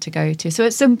we want to go to. So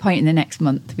at some point in the next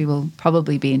month, we will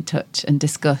probably be in touch and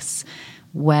discuss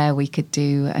where we could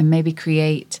do and maybe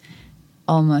create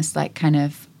almost like kind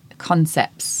of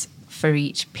concepts for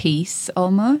each piece,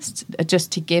 almost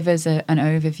just to give us an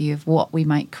overview of what we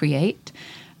might create.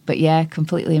 But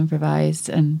completely improvised,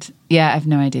 and I have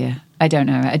no idea. I don't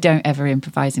know. I don't ever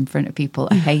improvise in front of people.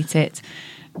 I hate it,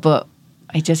 but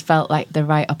I just felt like the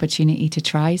right opportunity to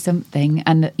try something.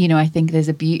 And I think there's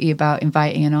a beauty about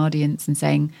inviting an audience and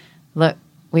saying, look,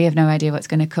 we have no idea what's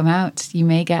going to come out. You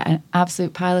may get an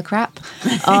absolute pile of crap,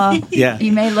 or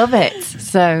you may love it.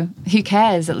 So who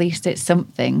cares? At least it's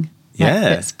something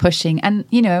that's pushing. And,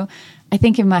 you know, I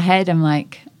think in my head, I'm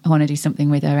like, I want to do something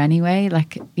with her anyway,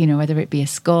 like, you know, whether it be a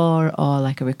score or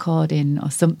like a recording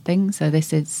or something. So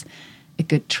this is a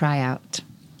good tryout.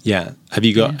 Yeah. Have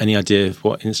you got any idea of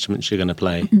what instruments you're going to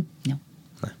play?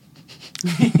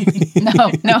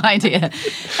 No. No idea.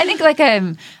 I think like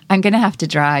I'm going to have to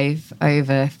drive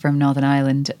over from Northern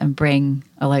Ireland and bring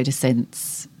a load of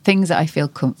synths, things that I feel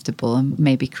comfortable, and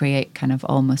maybe create kind of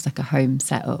almost like a home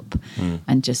setup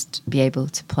and just be able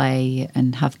to play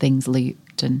and have things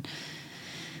looped. And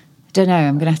I don't know,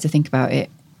 I'm going to have to think about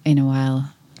it in a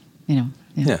while, you know.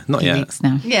 Not yet. Weeks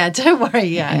now. Yeah, don't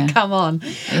worry. Come on.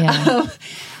 Yeah.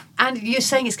 And you're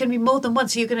saying it's going to be more than one,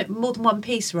 so you're going to more than one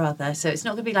piece rather. So it's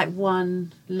not going to be like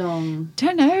one long.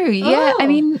 Don't know. Yeah, I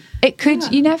mean, it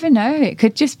could. You never know. It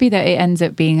could just be that it ends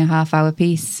up being a half-hour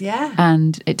piece. Yeah.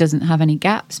 And it doesn't have any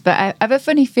gaps. But I have a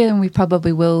funny feeling we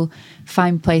probably will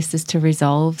find places to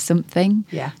resolve something.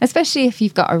 Yeah. Especially if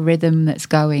you've got a rhythm that's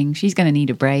going. She's going to need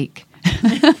a break.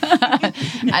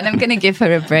 And I'm going to give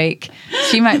her a break.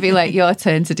 She might be like, your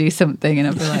turn to do something, and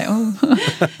I'll be like,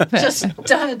 oh. Just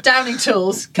downing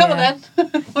tools. Come on then.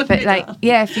 But like,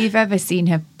 if you've ever seen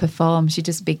her perform, she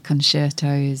does big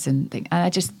concertos and things.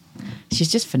 And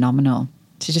she's just phenomenal.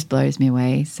 She just blows me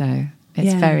away. So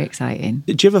it's very exciting.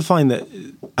 Do you ever find that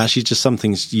actually just some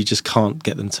things you just can't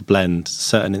get them to blend?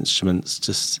 Certain instruments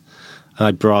just,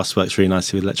 brass works really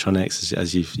nicely with electronics,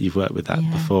 as you've worked with that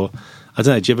before. I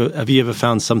don't know. Have you ever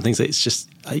found some things that it's just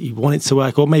you want it to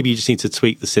work, or maybe you just need to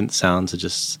tweak the synth sound to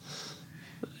just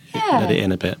let it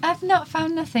in a bit? I've not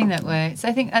found nothing that works.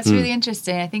 I think that's really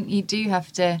interesting. I think you do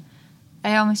have to.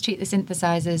 I almost treat the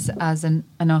synthesizers as an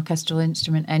orchestral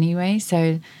instrument anyway,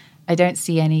 so I don't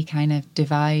see any kind of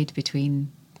divide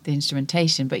between the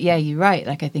instrumentation. But yeah, you're right.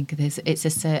 Like I think it's a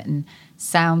certain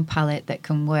sound palette that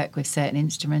can work with certain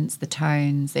instruments, the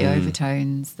tones, the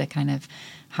overtones, the kind of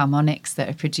harmonics that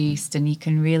are produced, and you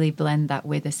can really blend that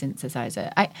with a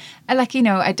synthesizer. I like, you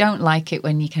know, I don't like it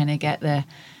when you kind of get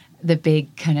the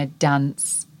big kind of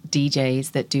dance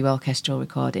DJs that do orchestral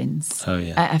recordings. Oh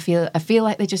yeah. I feel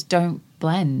like they just don't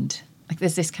blend. Like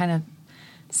there's this kind of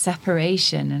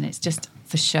separation, and it's just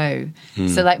for show.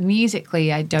 So like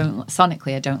sonically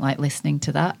I don't like listening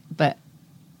to that, but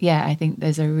yeah, I think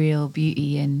there's a real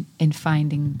beauty in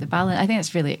finding the balance. I think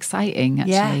it's really exciting,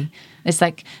 actually. Yeah. It's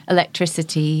like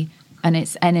electricity and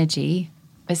it's energy.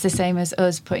 It's the same as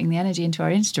us putting the energy into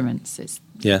our instruments.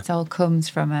 It all comes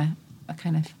from a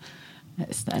kind of,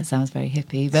 that sounds very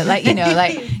hippie, but like, you know,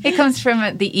 like it comes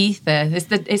from the ether.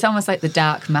 It's almost like the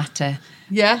dark matter.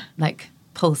 Yeah. Like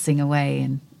pulsing away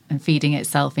and feeding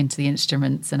itself into the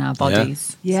instruments and our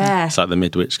bodies. Yeah. It's like the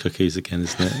Midwich cuckoos again,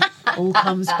 isn't it? All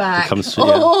comes back.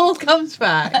 All comes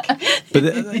back.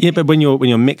 But when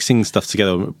you're mixing stuff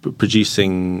together,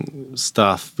 producing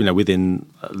stuff, you know, within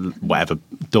whatever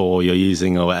DAW you're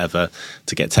using or whatever,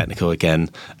 to get technical again,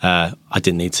 I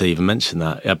didn't need to even mention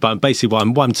that. But basically,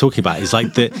 what I'm talking about is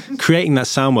like creating that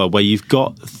sound world where you've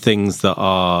got things that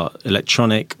are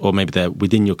electronic, or maybe they're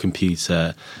within your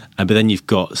computer, but then you've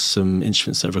got some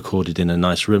instruments that are recorded in a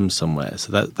nice room somewhere.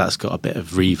 So that's got a bit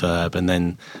of reverb, and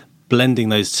then blending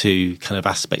those two kind of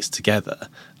aspects together.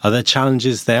 Are there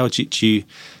challenges there, or do you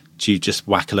just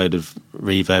whack a load of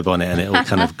reverb on it and it all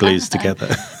kind of glues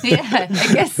together? Yeah,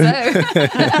 I guess so.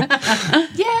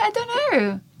 Yeah, I don't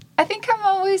know. I think I'm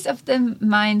always of the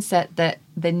mindset that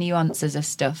the nuances of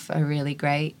stuff are really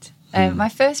great. My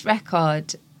first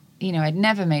record, you know, I'd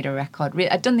never made a record.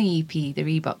 I'd done the EP, the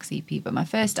Reeboks EP, but my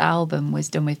first album was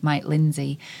done with Mike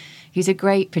Lindsay. He's a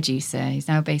great producer. He's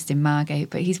now based in Margate,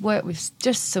 but he's worked with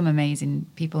just some amazing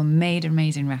people, made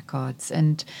amazing records.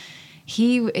 And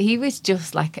he was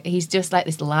just like, he's just like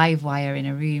this live wire in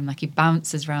a room. Like he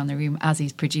bounces around the room as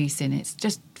he's producing. It's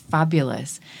just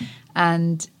fabulous.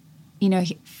 And, you know,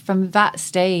 from that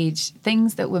stage,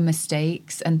 things that were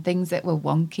mistakes and things that were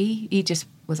wonky, he just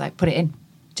was like, put it in.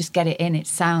 Just get it in. It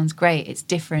sounds great. It's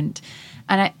different.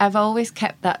 And I've always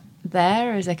kept that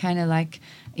there as a kind of like,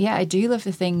 yeah, I do love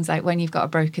the things like when you've got a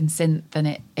broken synth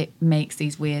and it makes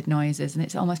these weird noises, and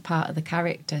it's almost part of the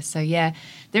character. So yeah,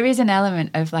 there is an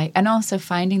element of like, and also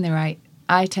finding the right,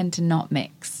 I tend to not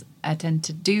mix. I tend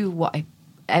to do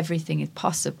everything is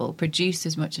possible, produce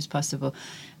as much as possible,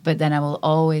 but then I will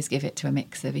always give it to a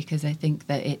mixer, because I think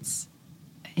that it's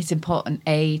important,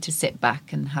 to sit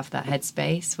back and have that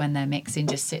headspace when they're mixing.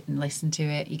 Just sit and listen to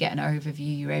it. You get an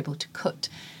overview. You're able to cut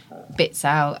bits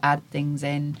out, add things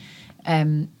in.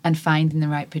 and finding the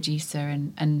right producer.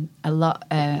 And a lot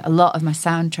of my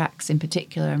soundtracks in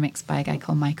particular are mixed by a guy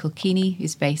called Michael Keeney,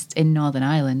 who's based in Northern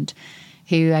Ireland,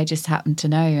 who I just happen to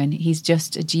know. And he's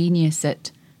just a genius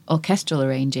at orchestral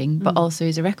arranging, but also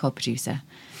he's a record producer.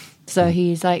 So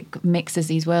he's like mixes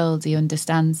these worlds, he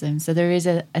understands them. So there is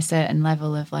a certain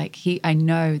level of like, I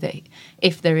know that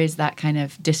if there is that kind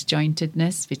of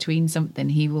disjointedness between something,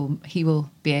 he will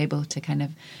be able to kind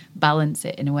of balance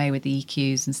it in a way with the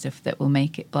EQs and stuff that will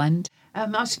make it blend. I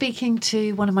was speaking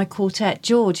to one of my quartet,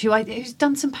 George, who's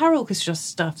done some power orchestra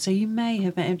stuff. So you may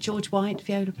have met him, George White,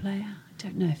 viola player. I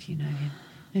don't know if you know him.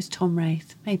 There's Tom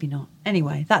Wraith. Maybe not.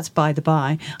 Anyway, that's by the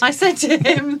by. I said to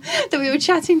him that we were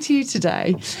chatting to you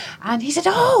today, and he said,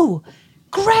 "Oh,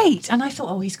 great." And I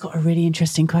thought, oh, he's got a really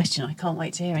interesting question. I can't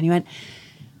wait to hear. And he went,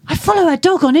 "I follow a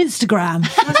dog on Instagram."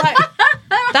 I was like,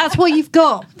 that's what you've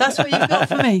got. That's what you've got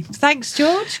for me. Thanks,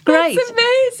 George. Great. That's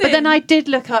amazing. But then I did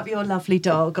look up your lovely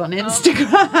dog on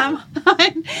Instagram.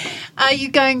 Oh. Are you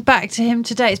going back to him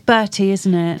today? It's Bertie,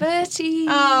 isn't it? Bertie.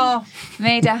 Oh.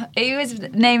 He was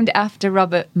named after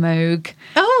Robert Moog.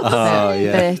 Oh,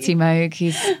 yeah. Bertie Moog.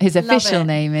 His official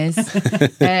name is.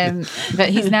 But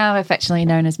he's now affectionately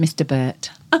known as Mr.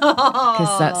 Bert.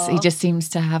 Because he just seems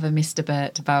to have a Mr.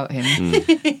 Bert about him.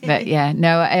 But yeah,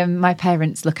 no, my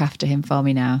parents look after him for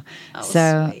me now.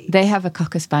 So sweet. They have a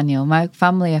Cocker Spaniel. My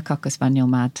family are Cocker Spaniel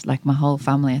mad. Like my whole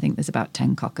family, I think there's about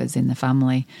 10 Cockers in the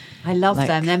family. I love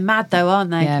them. They're mad though,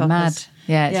 aren't they? Yeah, Cockers? Mad.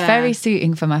 Yeah, it's very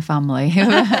suiting for my family.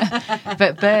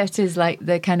 But Bert is like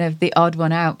the kind of the odd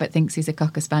one out, but thinks he's a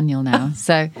Cocker Spaniel now.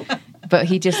 So, but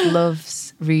he just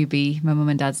loves Ruby, my mum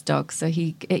and dad's dog. So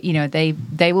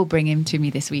they will bring him to me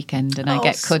this weekend, and I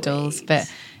get cuddles. Sweet.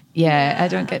 But yeah, I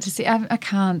don't get to see. I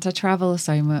can't. I travel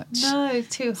so much. No,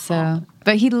 too hot. So,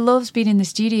 but he loves being in the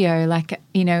studio. Like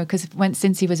because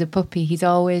since he was a puppy, he's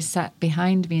always sat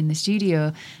behind me in the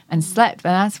studio and slept.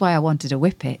 And that's why I wanted to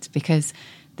whip it, because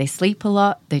they sleep a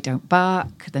lot. They don't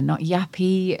bark. They're not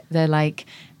yappy. They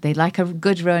like a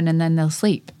good run, and then they'll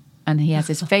sleep. And he has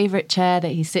his favourite chair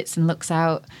that he sits and looks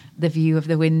out the view of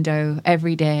the window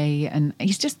every day. And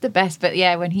he's just the best. But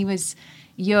yeah, when he was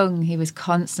young, he was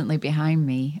constantly behind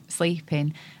me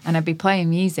sleeping, and I'd be playing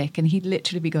music and he'd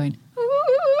literally be going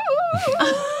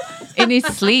in his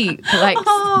sleep, like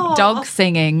dog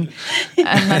singing.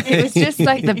 And like, it was just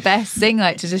like the best thing,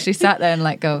 like to just be sat there and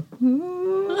like go,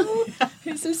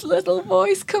 is this little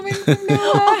voice coming from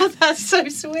nowhere? Oh, that's so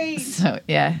sweet. So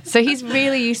yeah, so he's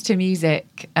really used to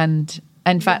music, and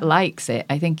in fact likes it.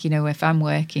 I think if I'm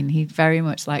working, he very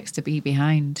much likes to be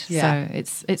behind. Yeah.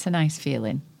 So it's a nice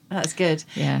feeling. That's good.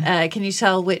 Yeah. Can you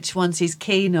tell which ones he's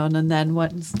keen on and then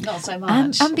ones not so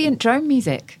much? Ambient drone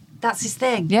music. That's his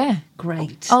thing. Yeah.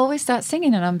 Great. Always start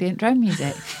singing an ambient drone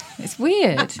music. It's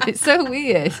weird. It's so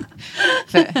weird.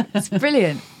 But it's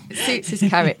brilliant. It suits his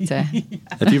character.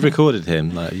 Have you recorded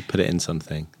him? Like, you put it in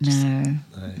something?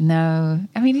 No.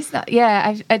 I mean, he's not.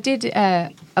 Yeah, I did.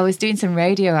 I was doing some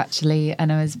radio actually,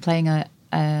 and I was playing a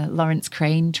Lawrence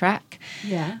Crane track.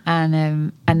 Yeah.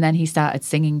 And then he started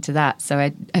singing to that. So I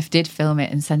did film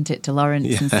it and sent it to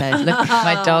Lawrence and said, "Look,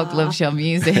 my dog loves your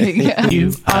music."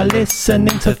 You are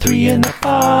listening to 3 in a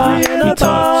Bar. We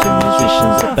talk to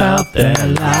musicians about their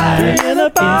lives. If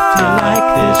you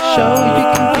like this show,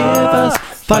 you can give us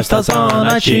 5 stars on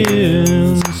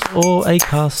iTunes or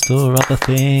Acast or other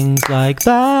things like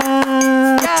that.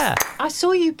 Yeah, I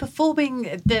saw you performing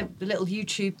the little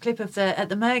YouTube clip of at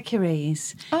the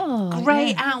Mercury's. Oh,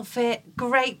 great outfit,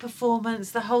 great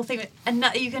performance, the whole thing. And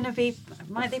are you going to be?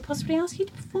 Might they possibly ask you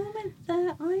to perform at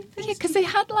the iFest? Yeah, because they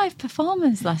had live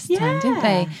performance last time, didn't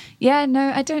they? Yeah,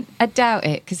 no, I doubt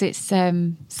it, because it's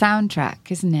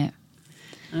soundtrack, isn't it?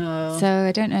 Oh. So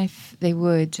I don't know if they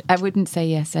would. I wouldn't say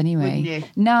yes anyway. Wouldn't you?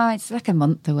 No, it's like a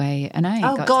month away, and I.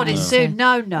 Oh God, it's soon.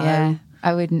 No. Yeah,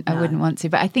 I wouldn't. No. I wouldn't want to.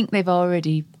 But I think they've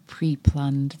already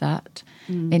pre-planned that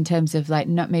in terms of like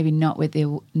not with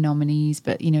the nominees,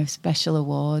 but special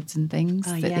awards and things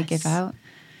that they give out.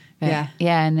 But,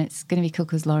 yeah, and it's going to be cool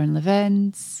because Lauren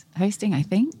Laverne's hosting, I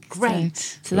think.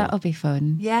 Great. So that'll be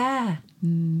fun. Yeah.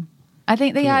 I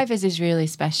think the Ivors is really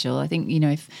special. I think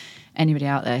if anybody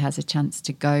out there has a chance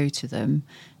to go to them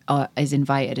or is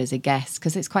invited as a guest,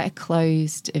 because it's quite a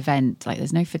closed event. Like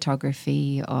there's no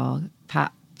photography or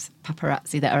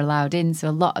paparazzi that are allowed in. So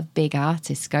a lot of big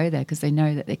artists go there because they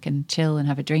know that they can chill and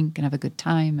have a drink and have a good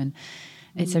time. And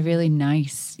it's a really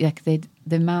nice, like the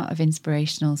amount of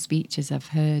inspirational speeches I've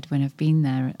heard when I've been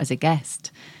there as a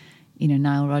guest,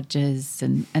 Nile Rodgers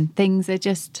and things are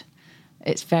just,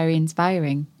 it's very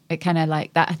inspiring. It kind of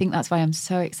like that. I think that's why I'm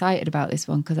so excited about this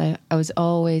one, because I was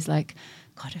always like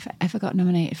God, if I ever got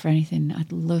nominated for anything,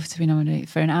 I'd love to be nominated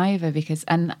for an Ivor because,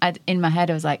 in my head,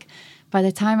 I was like, by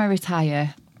the time I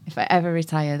retire, if I ever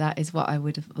retire, that is what I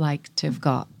would have liked to have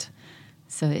got.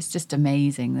 So it's just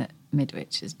amazing that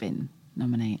Midwich has been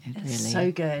nominated, really. It's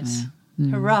so good.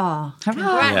 Yeah. Hurrah. Hurrah.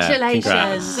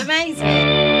 Congratulations. Yeah, Amazing.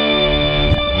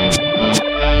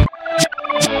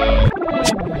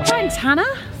 Thanks,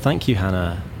 Hannah. Thank you,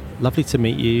 Hannah. Lovely to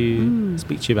meet you,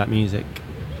 speak to you about music.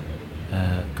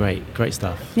 Great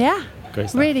stuff. Yeah. Great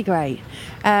stuff. Really great.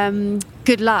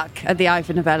 Good luck at the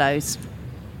Ivor Novellos.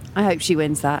 I hope she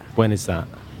wins that. When is that?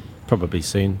 Probably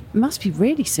soon. It must be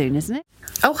really soon, isn't it?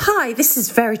 Oh, hi, this is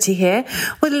Verity here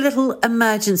with a little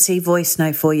emergency voice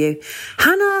note for you.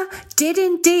 Hannah did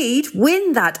indeed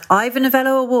win that Ivor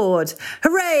Novello Award.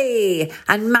 Hooray!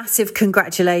 And massive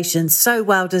congratulations. So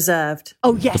well deserved.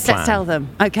 Oh, yes, let's tell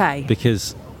them. Okay.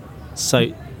 Because,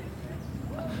 the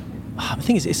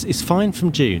thing is, it's fine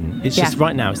from June. It's just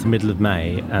right now, it's the middle of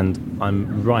May, and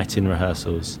I'm right in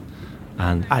rehearsals.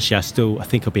 And actually, I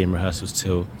think I'll be in rehearsals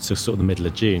till sort of the middle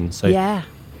of June. So yeah.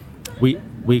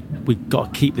 We've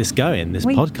got to keep this going, this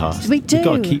podcast. We do. We've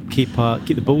got to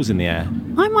keep the balls in the air.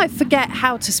 I might forget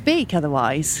how to speak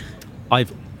otherwise.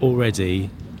 I've already...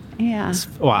 Yeah.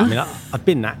 Well, I mean, I've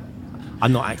been...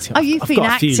 I'm not acting. Oh, you've been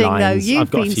acting, though.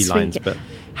 I've got a few lines, but...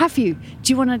 Have you?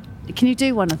 Do you want to... Can you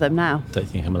do one of them now? Don't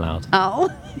think I'm allowed. Oh.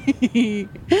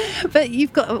 But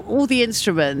you've got all the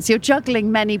instruments. You're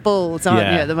juggling many balls, aren't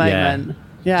you, at the moment?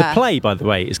 Yeah. The play, by the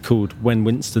way, is called When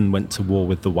Winston Went to War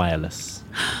with the Wireless.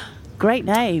 Great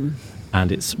name.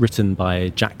 And it's written by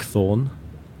Jack Thorne,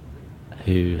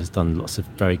 who has done lots of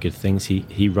very good things.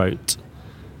 He wrote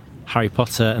Harry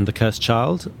Potter and the Cursed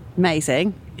Child.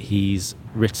 Amazing. He's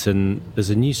written...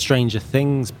 There's a new Stranger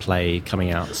Things play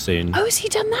coming out soon. Oh, has he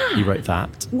done that? He wrote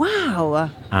that. Wow.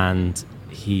 And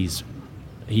he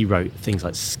wrote things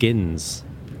like Skins.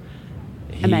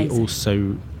 He Amazing.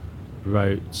 also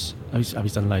wrote... he's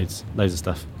done loads of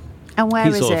stuff. And where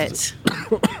is it?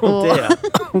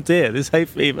 Oh dear, this hay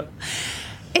fever.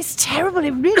 It's terrible.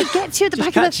 It really gets you at the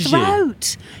back of the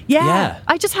throat. Yeah.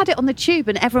 I just had it on the tube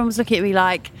and everyone was looking at me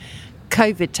like,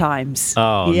 COVID times.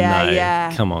 Oh, no.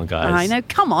 Yeah. Come on, guys. I know.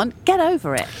 Come on. Get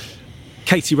over it.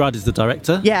 Katie Rudd is the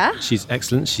director. Yeah. She's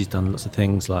excellent. She's done lots of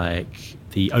things like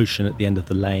The Ocean at the End of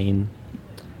the Lane.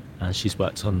 And she's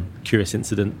worked on Curious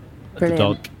Incident of the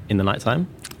Dog in the Nighttime.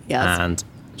 Yes. And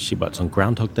she worked on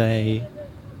Groundhog Day.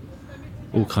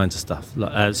 All kinds of stuff.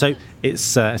 So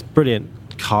it's brilliant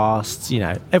cast.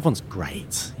 Everyone's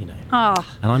great. Oh.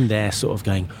 And I'm there, sort of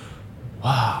going,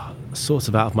 wow, sort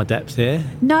of out of my depth here.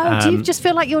 No, do you just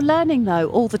feel like you're learning though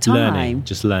all the time?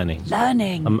 Just learning.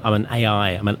 Learning. I'm an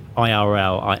AI. I'm an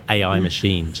IRL AI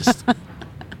machine. Just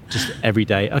every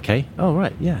day. Okay. Oh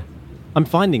right. Yeah. I'm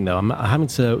finding though, I'm having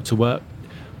to work.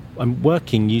 I'm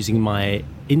working using my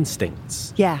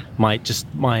instincts. Yeah.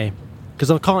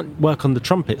 Because I can't work on the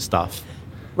trumpet stuff.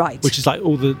 Right. Which is like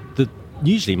all the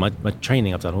usually my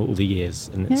training I've done all the years,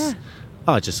 and it's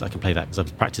I can play that because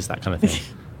I've practiced that kind of thing.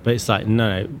 But it's like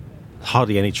no,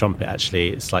 hardly any trumpet actually.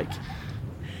 It's like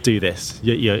do this.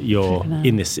 You're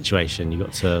in this situation. You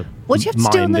got to what do you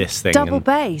have to do on this the thing double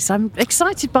bass? I'm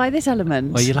excited by this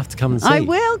element. Well, you'll have to come and see. I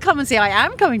will come and see. I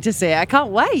am coming to see it. I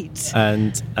can't wait.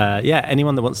 And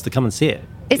anyone that wants to come and see it.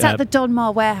 It's at the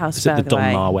Donmar Warehouse. It's at the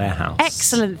Donmar Warehouse.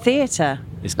 Excellent theatre.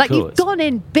 It's like cool. You've gone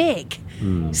in big,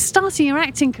 starting your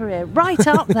acting career right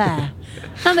up there.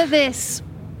 None of this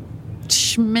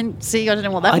schmincy, I don't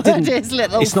know what that word is,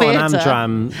 little It's theatre. not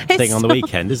an Amdram thing on the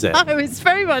weekend, is it? No, it's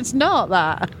very much not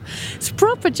that. It's a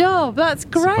proper job. That's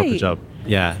great. It's a proper job.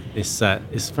 Yeah,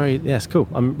 it's cool.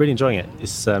 I'm really enjoying it.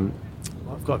 It's I've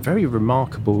got a very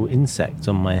remarkable insect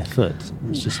on my foot.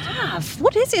 It's just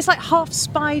what is it? It's like half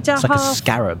spider, it's like a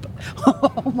scarab.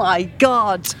 Oh my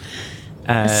god.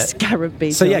 A scarab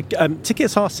beetle. So yeah,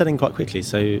 tickets are selling quite quickly.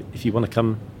 So if you want to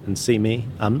come and see me,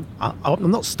 I'm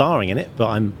not starring in it, but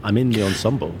I'm in the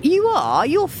ensemble. You are.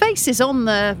 Your face is on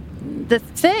the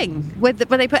thing where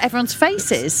they put everyone's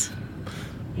faces.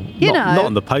 Not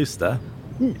on the poster.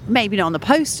 Maybe not on the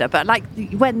poster, but like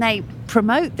when they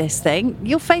promote this thing,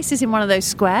 your face is in one of those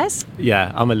squares.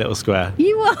 Yeah, I'm a little square.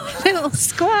 You are a little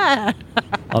square.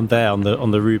 I'm there on the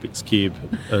Rubik's Cube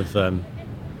of.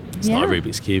 It's not a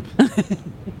Rubik's Cube.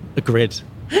 A grid.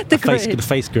 The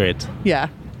face grid. Yeah.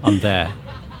 I'm there.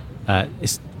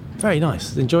 It's very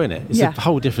nice. Enjoying it. It's a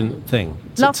whole different thing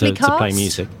to play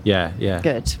music. Yeah.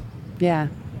 Good. Yeah.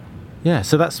 Yeah.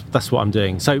 So that's what I'm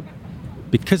doing. So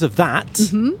because of that,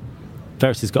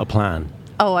 Verity's got a plan.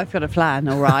 Oh, I've got a plan.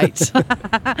 All right.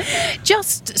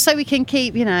 Just so we can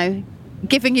keep,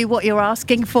 giving you what you're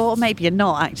asking for. Maybe you're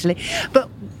not actually, but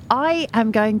I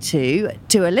am going to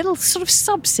do a little sort of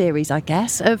sub-series, I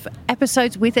guess, of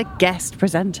episodes with a guest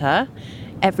presenter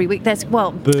every week.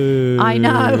 Boo. I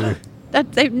know.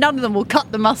 None of them will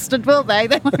cut the mustard, will they?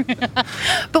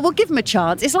 But we'll give them a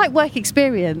chance. It's like work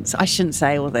experience. I shouldn't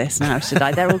say all this now, should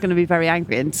I? They're all going to be very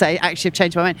angry and say, actually, I've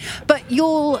changed my mind. But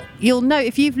you'll know,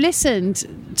 if you've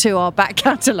listened to our back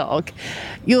catalogue,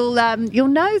 you'll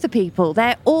know the people.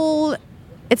 They're all...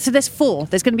 So there's 4.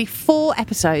 There's going to be 4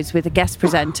 episodes with a guest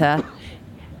presenter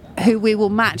who we will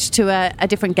match to a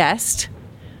different guest.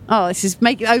 Oh, this is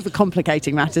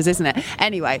overcomplicating matters, isn't it?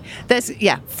 Anyway, there's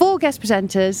 4 guest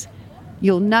presenters.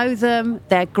 You'll know them.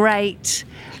 They're great.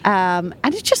 And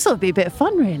it's just thought it'd be a bit of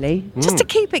fun, really, just to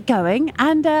keep it going.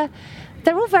 And they're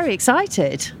all very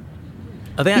excited.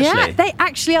 Are they actually? Yeah, they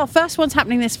actually are. First one's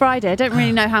happening this Friday. I don't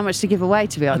really know how much to give away,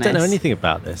 to be honest. I don't know anything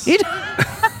about this.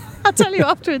 I'll tell you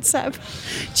afterwards, Seb.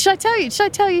 Should I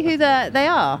tell you who they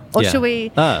are? Or shall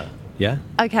we? Yeah.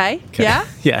 Okay. Yeah?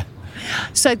 Yeah.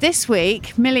 So this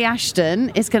week, Millie Ashton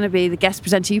is going to be the guest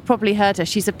presenter. You've probably heard her.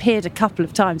 She's appeared a couple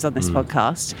of times on this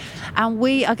podcast. And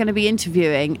we are going to be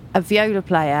interviewing a viola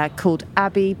player called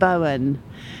Abby Bowen,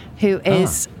 who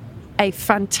is a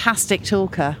fantastic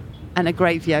talker and a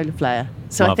great viola player.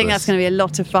 So I think that's going to be a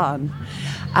lot of fun.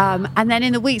 And then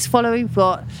in the weeks following, we've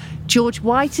got George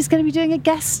White is going to be doing a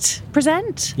guest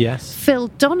present. Yes. Phil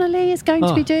Donnelly is going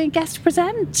to be doing guest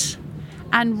present.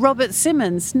 And Robert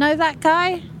Simmons, know that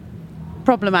guy?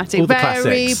 Problematic,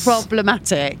 very classics.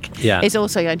 problematic. Yeah. Is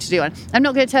also going to do one. I'm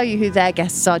not going to tell you who their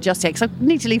guests are just yet, because I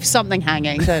need to leave something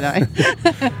hanging, don't I?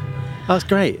 That's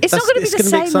great. It's not going to be the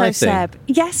same, though, exciting. Seb.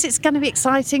 Yes, it's going to be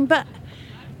exciting, but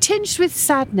tinged with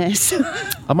sadness.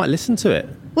 I might listen to it.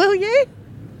 Will you?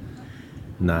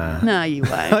 Nah. No, you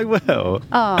won't. I will.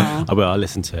 Oh. I will. I'll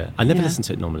listen to it. I never listen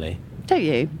to it normally. Don't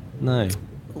you? No.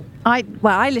 I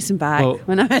listen back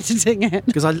when I'm editing it.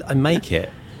 Because I make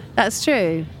it. That's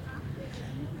true.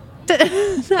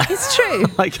 That is true.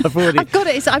 I've got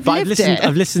it. I've lived it.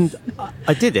 I've listened.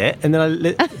 I did it, and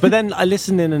then but then I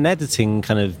listen in an editing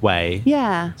kind of way.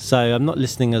 Yeah. So I'm not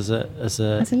listening as a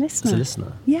listener. As a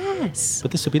listener. Yes.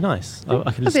 But this will be nice.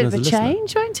 I can A listen bit as of a a listener.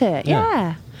 change, won't it? Yeah.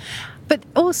 Yeah. But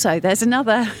also, there's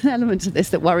another element of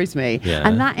this that worries me,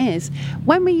 and that is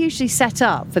when we usually set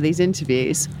up for these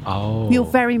interviews. You're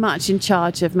very much in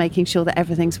charge of making sure that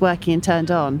everything's working and turned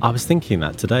on. I was thinking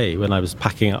that today when I was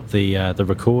packing up the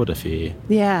recorder for you.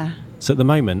 Yeah. So at the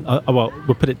moment,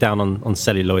 we'll put it down on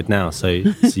celluloid now, so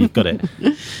you've got it.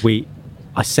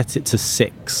 I set it to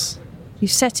 6. You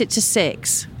set it to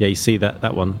 6. Yeah, you see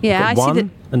that one? Yeah, I've got I see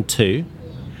 1 and 2.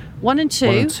 1 and 2.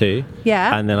 1 and 2.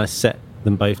 Yeah. And then I set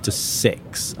them both to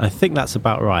 6. I think that's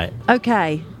about right.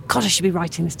 Okay. God, I should be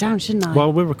writing this down, shouldn't I?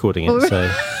 Well, we're recording it,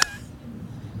 so.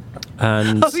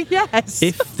 And oh yes.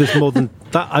 if there's more than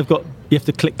that, you have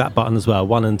to click that button as well.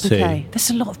 1 and 2. Okay.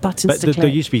 There's a lot of buttons But to click. there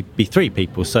usually be 3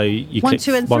 people, so you 1, click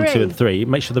 2 and 1, 2 3. and 3.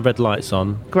 Make sure the red light's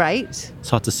on. Great.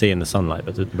 It's hard to see in the sunlight,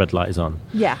 but the red light is on.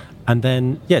 Yeah. And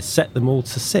then set them all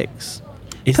to 6.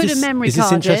 Put a memory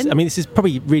card interesting? in. I mean, this is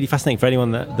probably really fascinating for anyone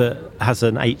that has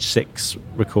an H6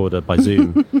 recorder by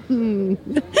Zoom.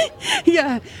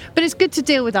 Yeah, but it's good to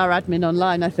deal with our admin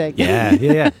online, I think.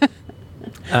 Yeah.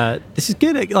 This is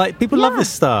good. Like people love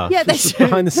this stuff. Yeah, they It's do.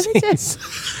 behind the They do. scenes.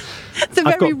 The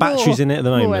I've got batteries in it at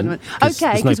the moment.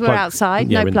 Okay, because we're outside,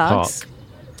 no we're in the plugs. park.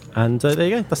 And there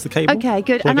you go. That's the cable. Okay,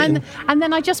 good. Plug it in. And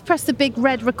then I just press the big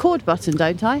red record button,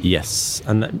 don't I? Yes,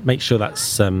 and make sure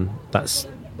that's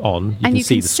on. You And can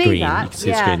see the screen. that? You can see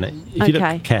the screen. If you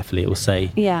Okay. look carefully, it will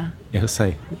say. Yeah. It'll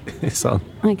say it's on.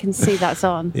 I can see that's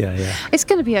on. Yeah. It's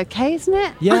going to be okay, isn't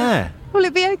it? Yeah. Will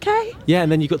it be okay? Yeah,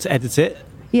 and then you've got to edit it.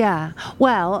 Yeah.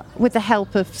 Well, with the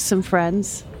help of some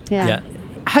friends. Yeah.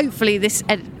 Hopefully this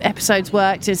episode's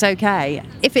worked. It's okay.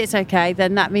 If it's okay,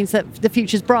 then that means that the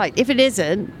future's bright. If it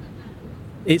isn't,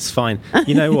 it's fine.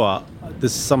 You know what?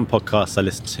 There's some podcasts I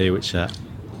listen to which are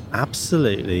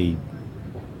absolutely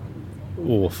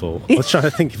awful. I was trying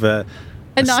to think of a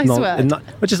nice word.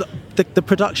 Which is the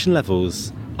production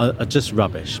levels are just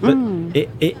rubbish, but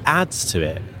it adds to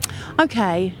it.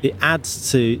 Okay. It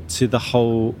adds to the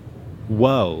whole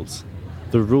world,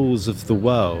 the rules of the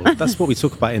world. That's what we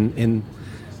talk about in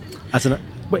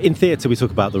theatre. We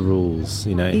talk about the rules.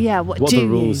 You know. Yeah. What are the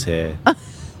rules here?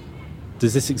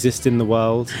 Does this exist in the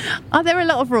world? Are there a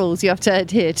lot of rules you have to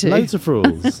adhere to? Loads of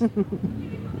rules.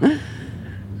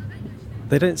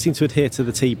 They don't seem to adhere to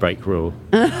the tea break rule.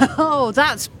 Oh,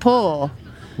 that's poor.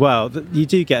 Well, you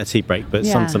do get a tea break, but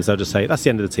Yeah. sometimes they'll just say, that's the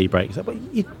end of the tea break. It's like, but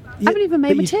I haven't even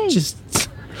made my tea.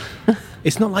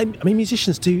 It's not like, I mean,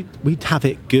 musicians we have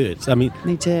it good. I mean,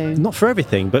 they do. Not for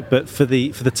everything, but for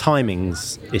the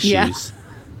timings issues. Yeah.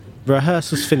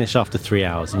 rehearsals finish after 3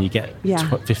 hours and you get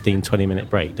 15-20 minute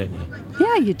break, don't you?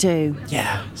 Yeah, you do.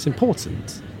 Yeah, it's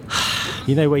important.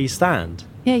 You know where you stand.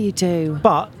 Yeah, you do.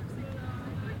 But,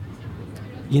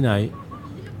 you know,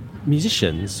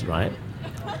 musicians, right,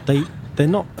 they're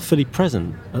not fully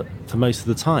present for most of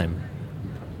the time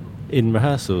in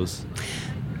rehearsals.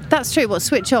 That's true. What,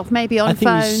 switch off? Maybe on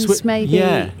phones, maybe.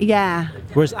 Yeah.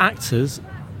 Whereas actors,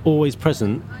 always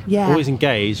present, always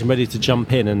engaged and ready to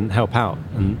jump in and help out.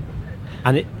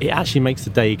 And it actually makes the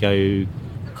day go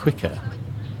quicker.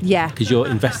 Yeah. Because you're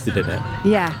invested in it.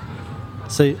 Yeah.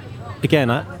 So, again,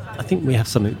 I think we have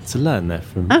something to learn there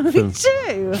from we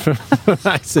do. From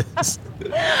actors.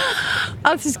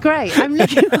 Oh, this is great. I'm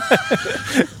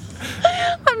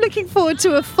looking forward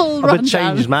to a full rundown. I'm a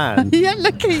changed man. Yeah,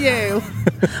 look at you.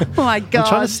 Oh my God. I'm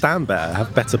trying to stand better,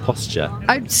 have better posture.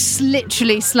 I'm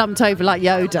literally slumped over like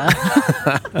Yoda.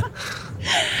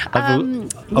 Oh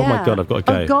my God, I've got to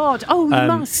go. Oh God, you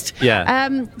must. Yeah.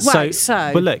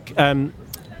 So. But look,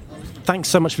 thanks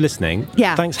so much for listening.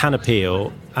 Yeah. Thanks, Hannah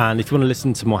Peel. And if you want to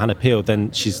listen to more Hannah Peel,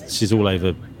 then she's all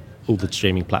over all the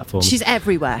streaming platforms. She's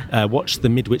everywhere. Watch The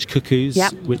Midwich Cuckoos,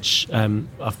 yep. which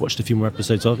I've watched a few more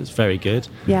episodes of. It's very good.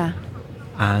 Yeah.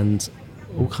 And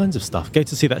all kinds of stuff. Go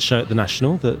to see that show at the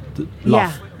National.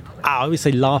 I always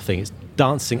say laughing. It's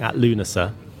Dancing at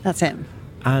Lunasa. That's it.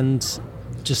 And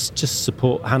just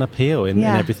support Hannah Peel in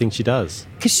everything she does.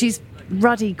 Because she's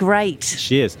ruddy great.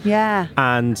 She is. Yeah.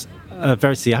 And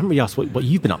Verity, I haven't really asked what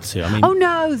you've been up to. I mean, oh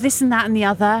no, this and that and the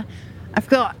other. I've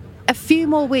got a few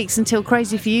more weeks until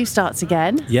Crazy For You starts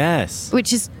again. Yes.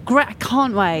 Which is great. I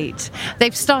can't wait.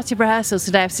 They've started rehearsals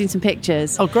today. I've seen some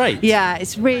pictures. Oh, great. Yeah,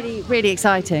 it's really, really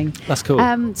exciting. That's cool.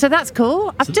 So that's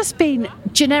cool. I've just been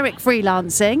generic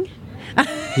freelancing.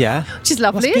 Yeah. Which is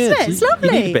lovely, isn't it? It's lovely.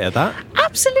 You need a bit of that.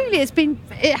 Absolutely.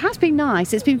 It has been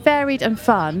nice. It's been varied and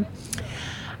fun.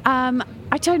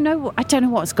 I don't know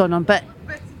what's gone on, but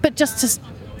just to...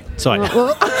 Sorry.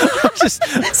 Just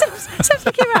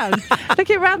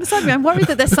looking around the side of me. I'm worried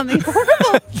that there's something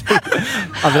horrible.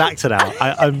 I'm an actor now.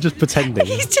 I'm just pretending.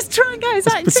 He's just trying out his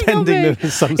acting pretending on me.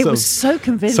 There's some it was so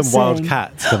convincing. Some wild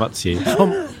cat to come up to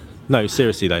you. No,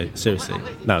 seriously though. Seriously.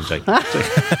 No, I'm joking.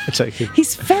 I'm joking.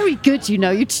 He's very good, you know.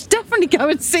 You should definitely go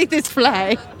and see this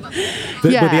play.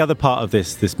 But the other part of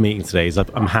this meeting today is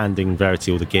I'm handing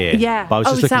Verity all the gear. Yeah. But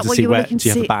I was just looking to see where do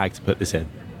you have a bag to put this in?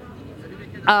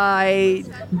 I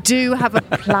do have a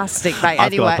plastic bag. I've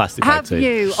anyway, got a plastic bag have too.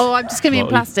 you? Oh, I'm just going to be in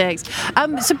plastics.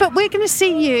 But we're going to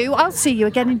see you. I'll see you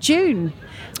again in June.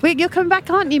 You're coming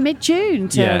back, aren't you? Mid-June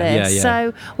to this. Yeah.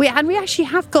 So we actually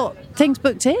have got things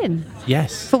booked in.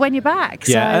 Yes. For when you're back.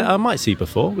 Yeah, so. I might see you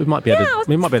before. We might be able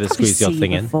to squeeze the odd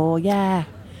thing in. Yeah.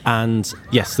 And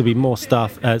yes, there'll be more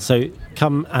stuff. So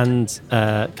come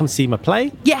see my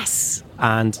play. Yes.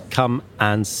 And come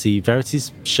and see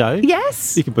Verity's show.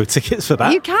 Yes. You can book tickets for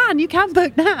that. You can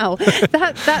book now.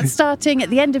 That's starting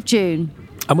at the end of June.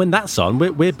 And when that's on,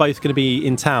 we're both going to be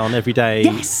in town every day.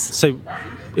 Yes. So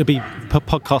it'll be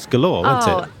podcast galore, won't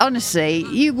it? Honestly,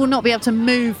 you will not be able to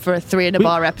move for a 3 in a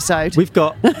bar episode. We've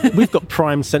got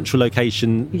prime central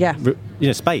location,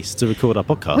 space to record our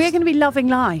podcast. We're going to be loving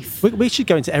life. We should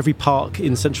go into every park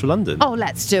in central London. Oh,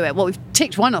 let's do it. Well, we've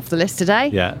ticked one off the list today.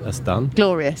 Yeah, that's done.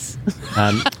 Glorious.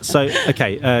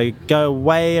 Go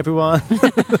away, everyone.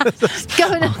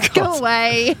 Go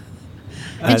away.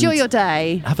 Enjoy your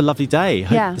day. Have a lovely day.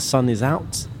 Hope the sun is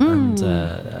out and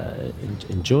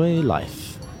enjoy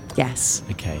life. Yes.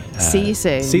 Okay. See you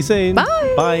soon. See you soon.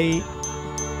 Bye. Bye.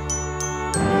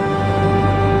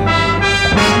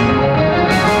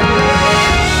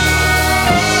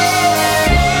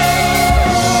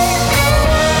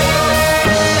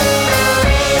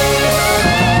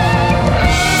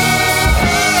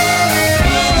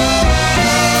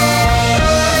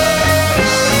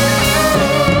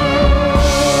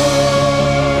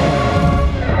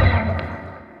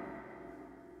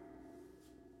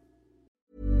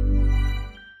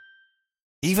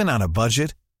 Even on a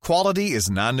budget, quality is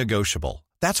non-negotiable.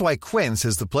 That's why Quince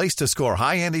is the place to score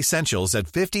high-end essentials at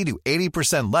 50 to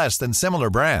 80% less than similar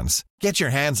brands. Get your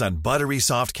hands on buttery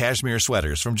soft cashmere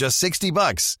sweaters from just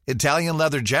 $60, Italian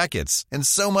leather jackets, and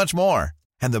so much more.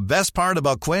 And the best part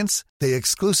about Quince, they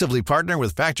exclusively partner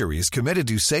with factories committed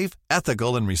to safe,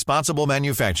 ethical, and responsible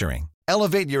manufacturing.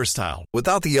 Elevate your style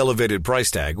without the elevated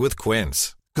price tag with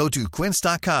Quince. Go to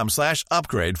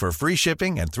quince.com/upgrade for free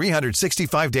shipping and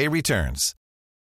 365-day returns.